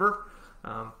Hudson River.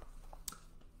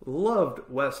 Loved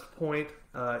West Point.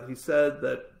 He said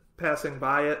that passing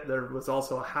by it, there was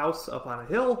also a house up on a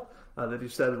hill that he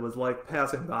said was like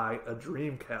passing by a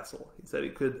dream castle. He said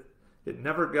it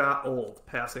never got old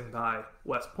passing by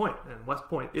West Point, and West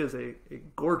Point is a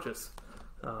gorgeous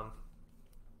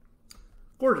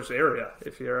area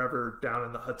if you're ever down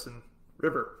in the Hudson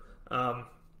River.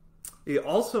 He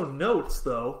also notes,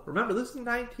 though, remember this is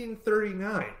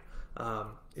 1939.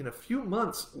 In a few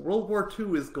months, World War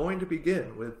II is going to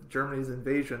begin with Germany's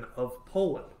invasion of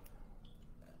Poland.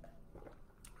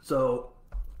 So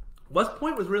West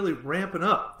Point was really ramping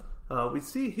up. We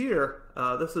see here,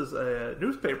 this is a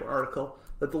newspaper article,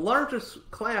 that the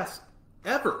largest class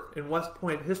ever in West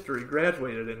Point history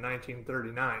graduated in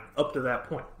 1939, up to that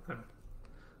point.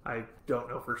 I don't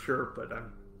know for sure, but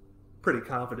I'm pretty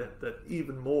confident that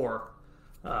even more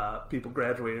people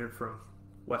graduated from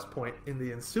West Point in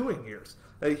the ensuing years.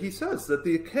 He says that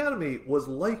the academy was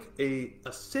like a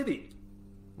city,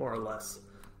 more or less,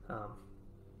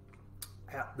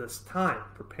 at this time,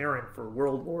 preparing for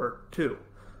World War II.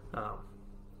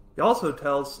 He also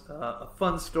tells a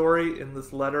fun story in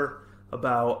this letter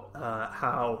about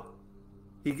how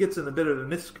he gets in a bit of a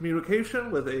miscommunication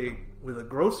with a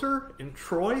grocer in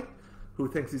Troy who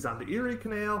thinks he's on the Erie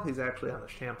Canal. He's actually on the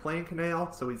Champlain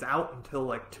Canal, so he's out until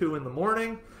like 2 in the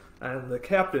morning, and the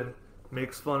captain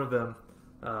makes fun of him,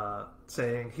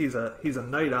 saying he's a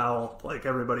night owl like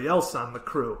everybody else on the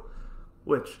crew.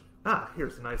 Which,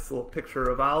 here's a nice little picture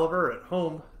of Oliver at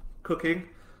home cooking.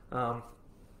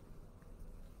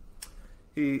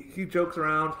 He jokes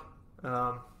around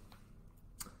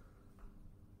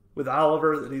with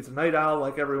Oliver that he's a night owl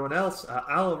like everyone else.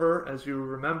 Oliver, as you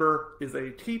remember, is a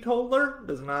teetotaler,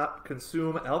 does not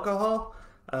consume alcohol.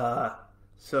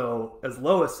 So, as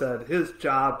Lois said, his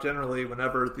job generally,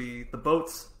 whenever the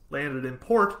boats landed in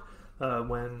port,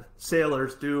 when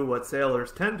sailors do what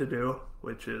sailors tend to do,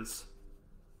 which is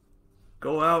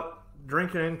go out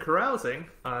drinking and carousing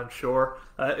on shore,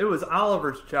 it was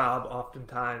Oliver's job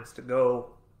oftentimes to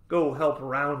go help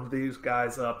round these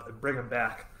guys up and bring them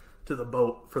back to the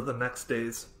boat for the next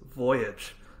day's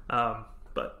voyage.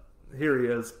 But here he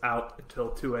is out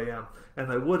until 2 a.m.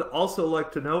 And I would also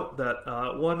like to note that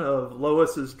one of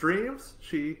Lois's dreams,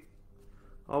 she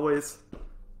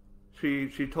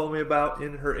told me about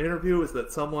in her interview, is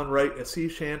that someone write a sea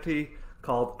shanty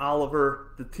called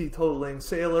Oliver the Teetotaling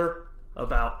Sailor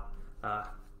about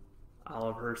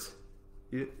Oliver's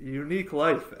unique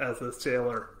life as a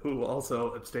sailor who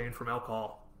also abstained from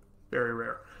alcohol. Very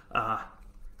rare.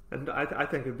 And I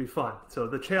think it'd be fun. So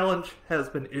the challenge has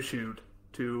been issued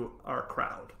to our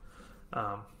crowd.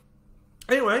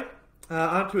 Anyway,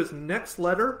 on to his next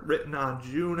letter, written on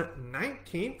June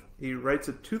 19th. He writes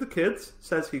it to the kids,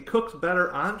 says he cooks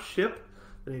better on ship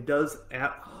than he does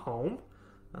at home.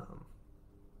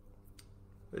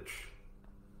 Which,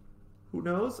 who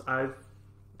knows?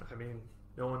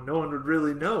 No one would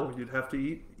really know. You'd have to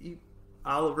eat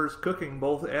Oliver's cooking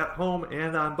both at home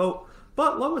and on boat.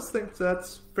 But Lois thinks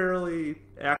that's fairly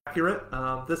accurate.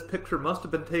 This picture must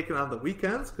have been taken on the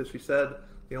weekends, because she said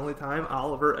the only time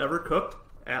Oliver ever cooked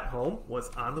at home was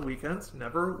on the weekends,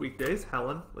 never weekdays.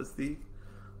 Helen was the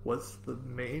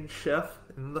main chef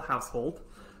in the household.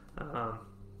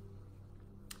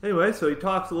 Anyway, so he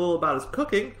talks a little about his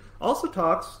cooking. Also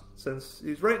talks, since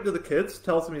he's writing to the kids,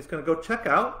 tells them he's going to go check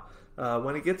out,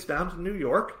 when he gets down to New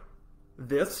York,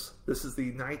 this is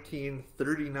the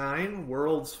 1939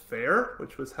 World's Fair,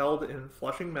 which was held in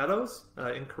Flushing Meadows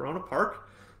in Corona Park.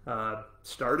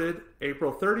 Started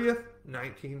April 30th,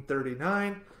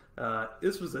 1939.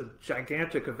 This was a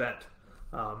gigantic event.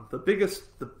 The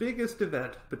biggest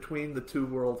event between the two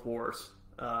world wars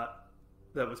that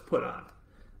was put on.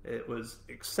 It was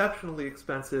exceptionally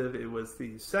expensive. It was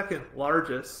the second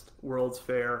largest World's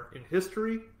Fair in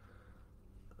history.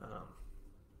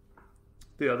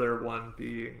 The other one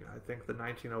being, I think, the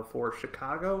 1904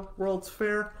 Chicago World's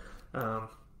Fair.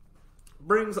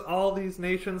 Brings all these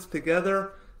nations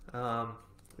together.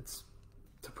 It's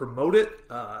to promote it.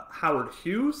 Howard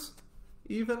Hughes,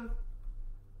 even.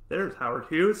 There's Howard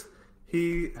Hughes.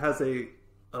 He has a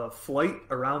flight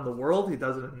around the world. He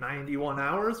does it in 91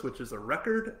 hours, which is a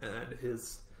record. And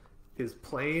his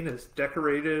plane is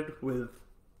decorated with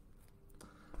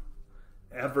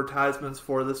advertisements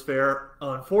for this fair.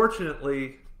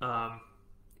 Unfortunately, the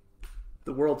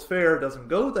World's Fair doesn't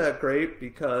go that great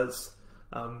because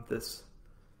this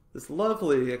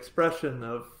lovely expression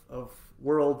of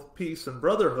world peace and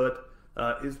brotherhood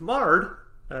is marred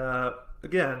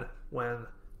again when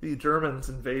the Germans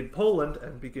invade Poland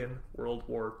and begin World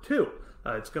War II.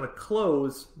 It's going to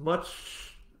close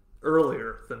much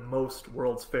earlier than most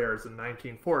World's Fairs in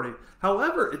 1940.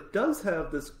 However, it does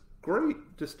have this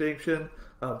great distinction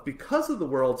because of the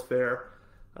World's Fair.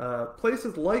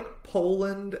 Places like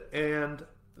Poland and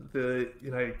the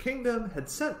United Kingdom had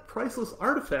sent priceless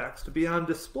artifacts to be on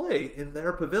display in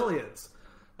their pavilions,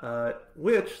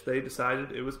 which they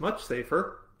decided it was much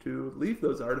safer to leave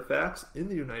those artifacts in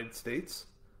the United States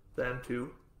than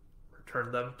to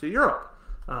return them to Europe.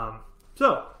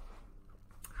 So,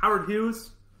 Howard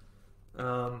Hughes,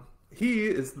 he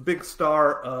is the big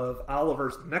star of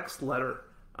Oliver's next letter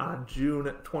on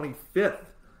June 25th,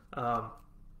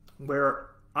 where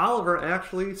Oliver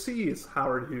actually sees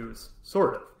Howard Hughes,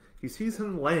 sort of. He sees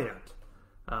him land.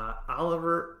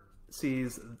 Oliver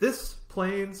sees this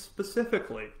plane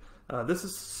specifically. This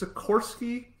is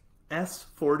Sikorsky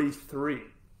S-43,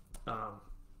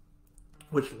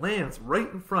 which lands right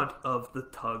in front of the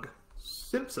tug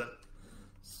Samson,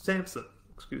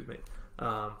 excuse me.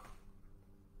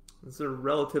 These are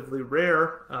relatively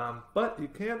rare, but you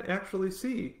can actually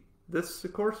see this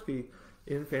Sikorsky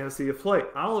in Fantasy of Flight.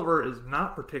 Oliver is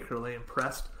not particularly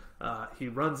impressed. He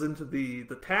runs into the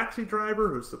taxi driver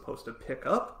who's supposed to pick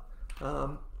up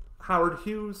Howard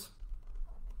Hughes.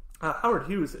 Howard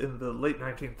Hughes in the late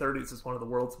 1930s is one of the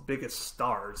world's biggest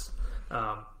stars.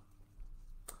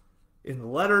 In the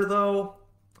letter, though,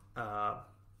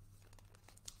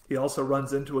 he also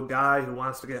runs into a guy who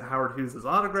wants to get Howard Hughes'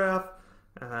 autograph,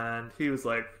 and he was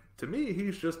like, to me,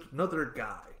 he's just another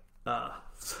guy.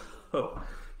 So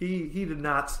he did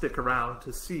not stick around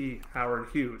to see Howard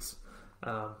Hughes.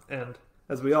 And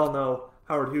as we all know,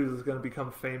 Howard Hughes is going to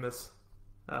become famous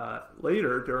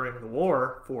later during the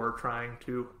war for trying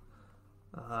to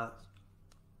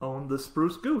own the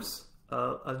Spruce Goose,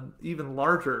 an even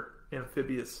larger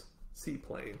amphibious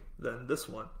seaplane than this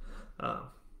one.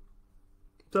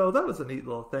 So that was a neat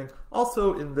little thing.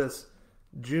 Also in this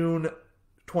June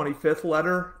 25th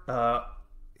letter,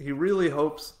 he really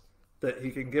hopes that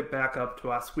he can get back up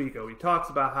to Oswego. He talks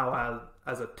about how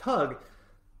as a tug,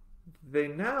 they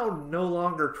now no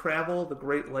longer travel the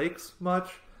Great Lakes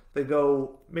much. They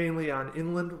go mainly on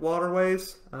inland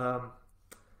waterways,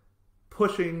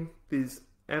 pushing these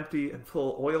empty and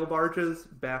full oil barges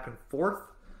back and forth.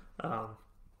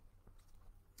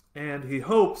 And he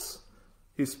hopes,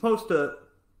 he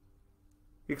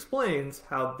explains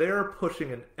how they're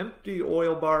pushing an empty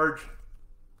oil barge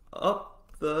up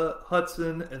the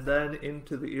Hudson and then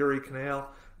into the Erie Canal,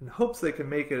 and hopes they can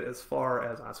make it as far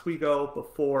as Oswego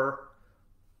before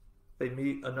they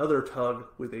meet another tug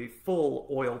with a full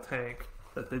oil tank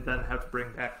that they then have to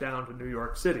bring back down to New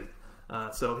York City.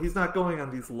 So he's not going on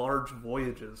these large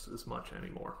voyages as much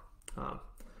anymore.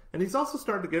 And he's also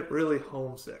starting to get really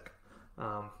homesick.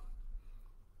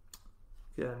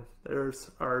 Again, there's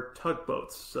our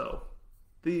tugboats. So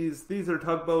these are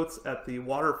tugboats at the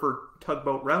Waterford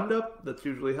Tugboat Roundup that's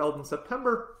usually held in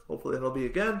September. Hopefully it'll be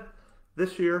again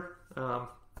this year.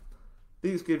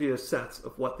 These give you a sense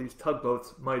of what these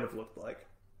tugboats might have looked like.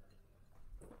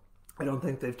 I don't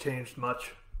think they've changed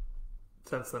much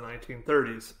since the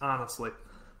 1930s, honestly.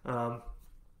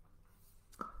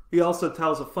 He also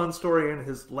tells a fun story in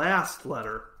his last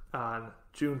letter on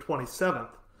June 27th,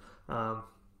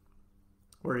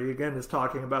 where he again is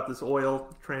talking about this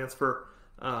oil transfer,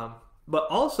 but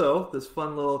also this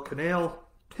fun little Canal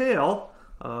tale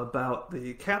about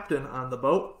the captain on the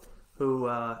boat who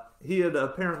he had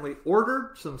apparently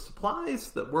ordered some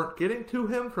supplies that weren't getting to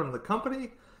him from the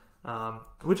company,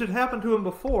 which had happened to him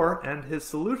before, and his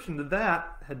solution to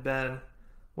that had been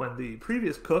when the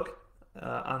previous cook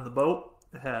on the boat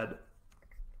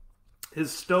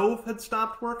his stove had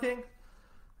stopped working,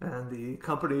 and the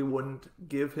company wouldn't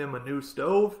give him a new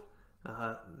stove.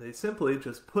 They simply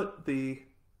just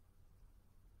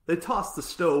they tossed the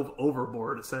stove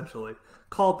overboard, essentially.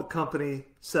 Called the company,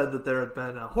 said that there had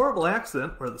been a horrible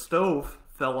accident where the stove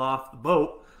fell off the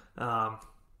boat,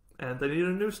 and they needed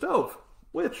a new stove,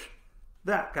 which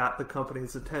that got the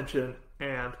company's attention,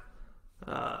 and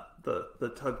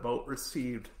the tugboat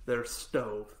received their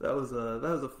stove. That was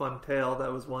a fun tale.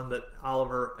 That was one that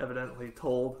Oliver evidently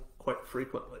told quite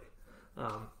frequently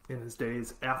in his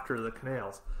days after the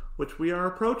canals, which we are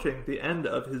approaching the end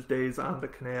of his days on the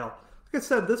canal. Like I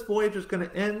said, this voyage is going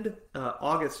to end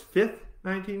August 5th,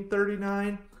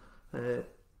 1939,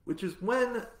 which is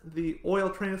when the oil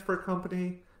transfer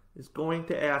company is going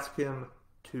to ask him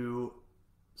to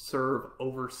serve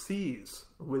overseas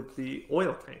with the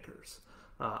oil tankers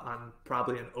on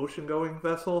probably an ocean-going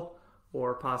vessel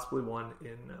or possibly one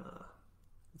in...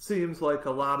 it seems like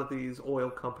a lot of these oil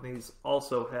companies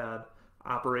also had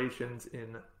operations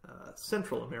in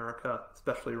Central America,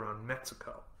 especially around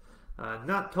Mexico.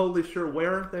 Not totally sure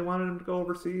where they wanted him to go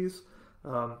overseas.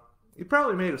 He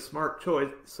probably made a smart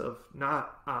choice of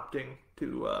not opting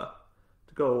to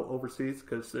go overseas,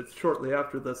 because it's shortly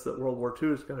after this that World War II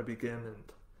is going to begin, and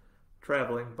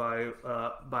traveling by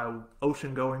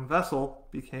ocean-going vessel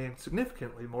became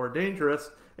significantly more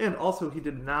dangerous. And also, he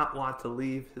did not want to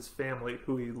leave his family,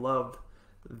 who he loved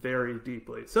very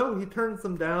deeply. So he turns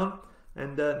them down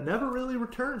and never really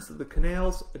returns to the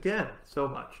canals again so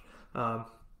much.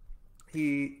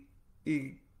 He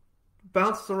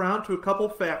bounces around to a couple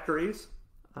factories.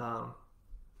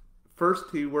 First,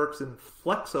 he works in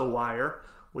Flexowire,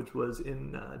 which was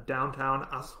in downtown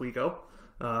Oswego,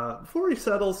 before he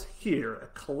settles here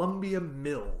at Columbia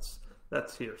Mills.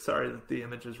 That's here. Sorry that the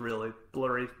image is really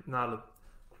blurry.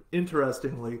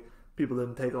 Interestingly, people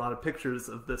didn't take a lot of pictures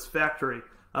of this factory.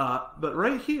 But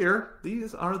right here,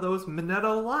 these are those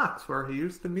Minetto locks where he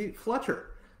used to meet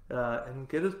Fletcher and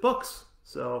get his books.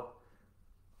 So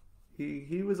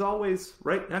he was always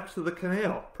right next to the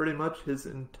canal pretty much his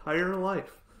entire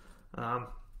life.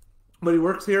 But he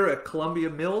works here at Columbia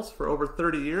Mills for over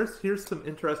 30 years. Here's some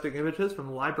interesting images from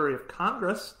the Library of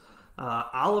Congress.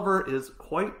 Oliver is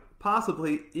quite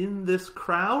possibly in this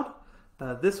crowd.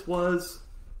 This was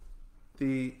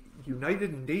the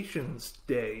United Nations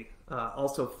Day,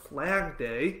 also Flag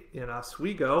Day in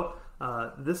Oswego.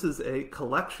 This is a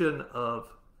collection of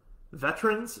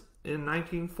veterans in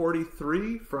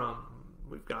 1943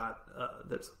 we've got,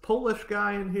 there's a Polish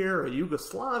guy in here, a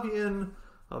Yugoslavian,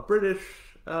 a British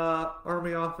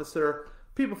Army officer.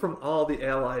 People from all the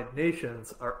Allied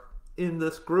nations are in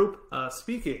this group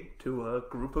speaking to a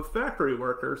group of factory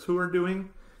workers who are doing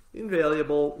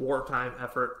invaluable wartime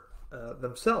effort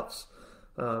themselves.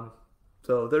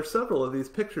 So there's several of these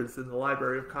pictures in the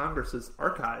Library of Congress's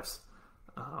archives.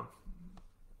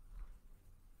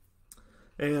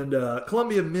 And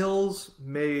Columbia Mills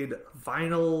made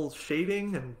vinyl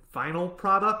shading and vinyl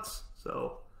products,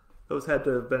 so those had to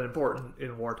have been important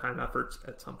in wartime efforts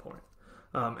at some point.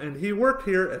 And he worked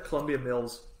here at Columbia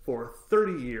Mills for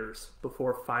 30 years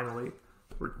before finally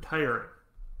retiring.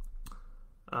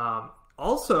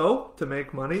 Also, to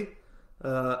make money,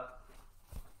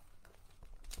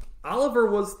 Oliver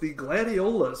was the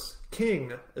Gladiolus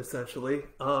king, essentially,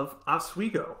 of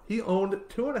Oswego. He owned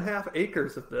 2.5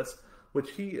 acres of this,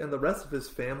 which he and the rest of his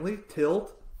family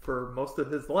tilled for most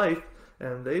of his life,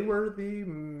 and they were the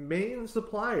main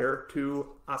supplier to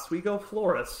Oswego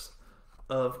florists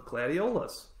of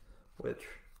Gladiolus, which,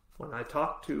 when I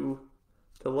talked to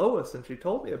Lois and she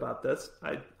told me about this,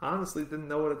 I honestly didn't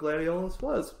know what a Gladiolus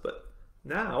was, but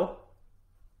now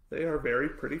they are very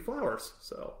pretty flowers,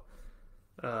 so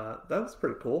that was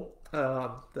pretty cool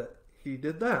that he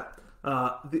did that.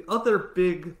 The other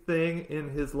big thing in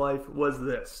his life was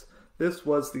this. This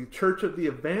was the Church of the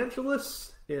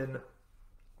Evangelists in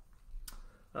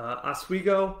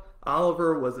Oswego.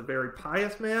 Oliver was a very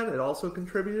pious man. It also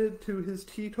contributed to his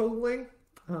teetotaling.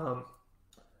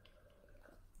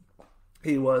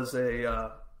 He was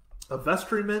a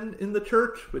vestryman in the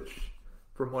church, which,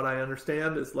 from what I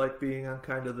understand, is like being on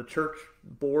kind of the church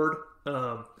board.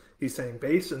 He sang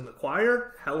bass in the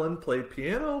choir. Helen played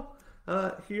piano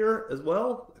here as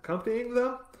well, accompanying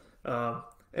them.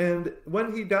 And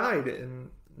when he died in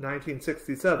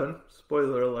 1967,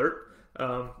 spoiler alert,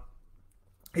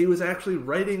 he was actually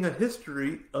writing a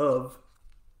history of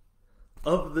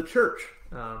of the church.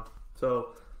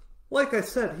 So, like I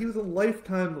said, he was a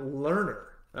lifetime learner.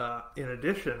 In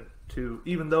addition to,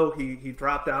 even though he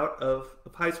dropped out of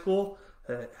high school,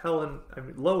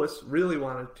 Lois really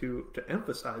wanted to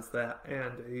emphasize that,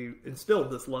 and he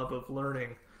instilled this love of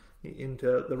learning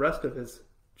into the rest of his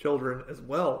children as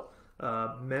well.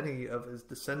 Many of his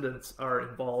descendants are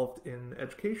involved in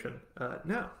education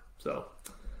now. So,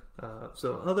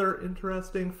 some other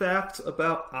interesting facts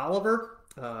about Oliver.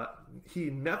 He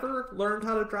never learned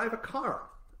how to drive a car,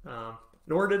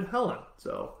 nor did Helen.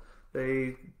 So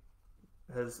they,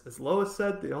 as Lois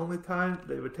said, the only time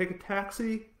they would take a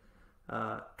taxi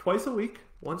twice a week,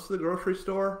 once to the grocery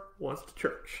store, once to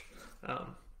church.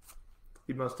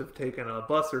 He must have taken a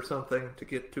bus or something to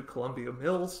get to Columbia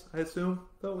Mills, I assume,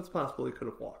 though it's possible he could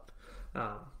have walked.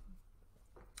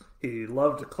 He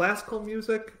loved classical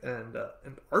music and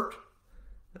art.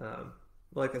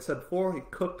 Like I said before, he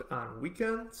cooked on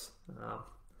weekends,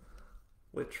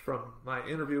 which from my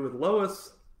interview with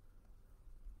Lois,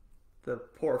 the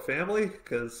poor family,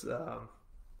 because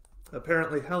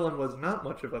apparently Helen was not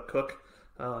much of a cook.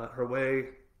 Her way,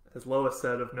 as Lois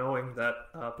said, of knowing that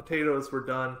potatoes were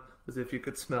done was if you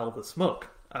could smell the smoke.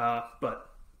 But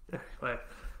anyway,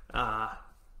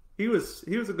 he was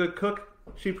a good cook.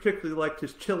 She particularly liked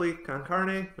his chili con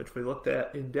carne, which we looked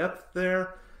at in depth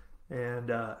there,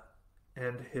 and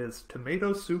his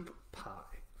tomato soup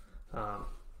pie.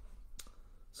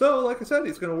 So, like I said,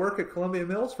 he's going to work at Columbia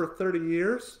Mills for 30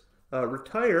 years,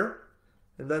 retire,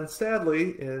 and then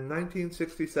sadly, in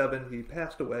 1967, he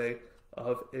passed away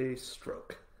of a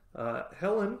stroke.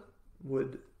 Helen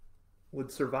would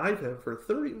survive him for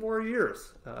 30 more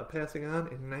years, passing on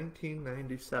in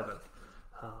 1997.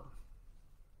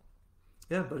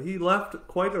 But he left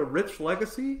quite a rich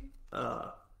legacy.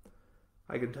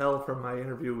 I can tell from my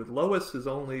interview with Lois, his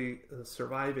only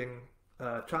surviving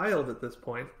child at this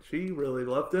point. She really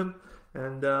loved him,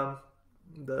 and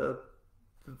the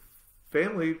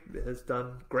family has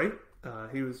done great.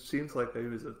 Seems like he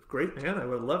was a great man. I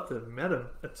would have loved to have met him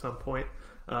at some point.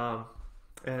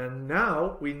 And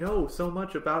now we know so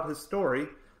much about his story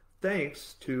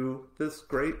thanks to this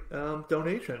great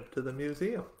donation to the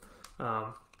museum.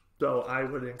 So I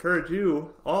would encourage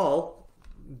you all,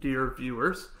 dear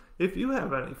viewers, if you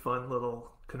have any fun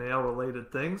little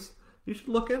canal-related things, you should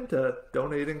look into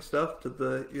donating stuff to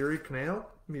the Erie Canal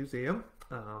Museum.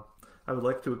 I would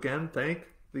like to again thank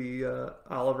the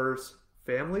Oliver's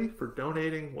family for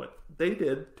donating what they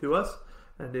did to us.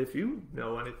 And if you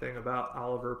know anything about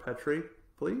Oliver Petrie,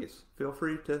 please feel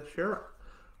free to share it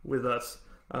with us.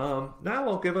 Now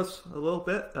I'll give us a little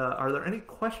bit. Are there any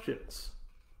questions?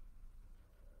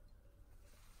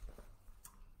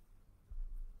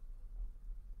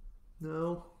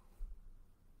 No?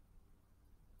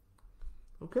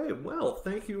 Okay, well,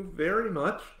 thank you very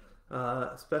much,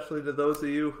 especially to those of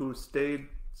you who stayed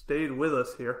with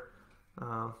us here.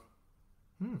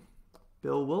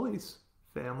 Bill Woolley's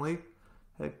family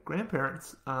had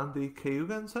grandparents on the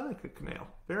Cayuga and Seneca Canal.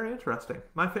 Very interesting.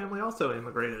 My family also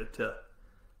migrated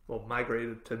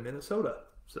to Minnesota.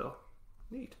 So,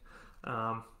 neat.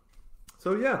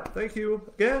 So yeah, thank you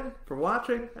again for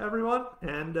watching, everyone,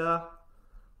 and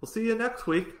we'll see you next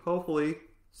week, hopefully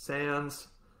sans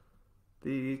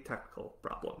the technical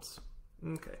problems.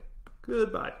 Okay,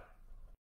 goodbye.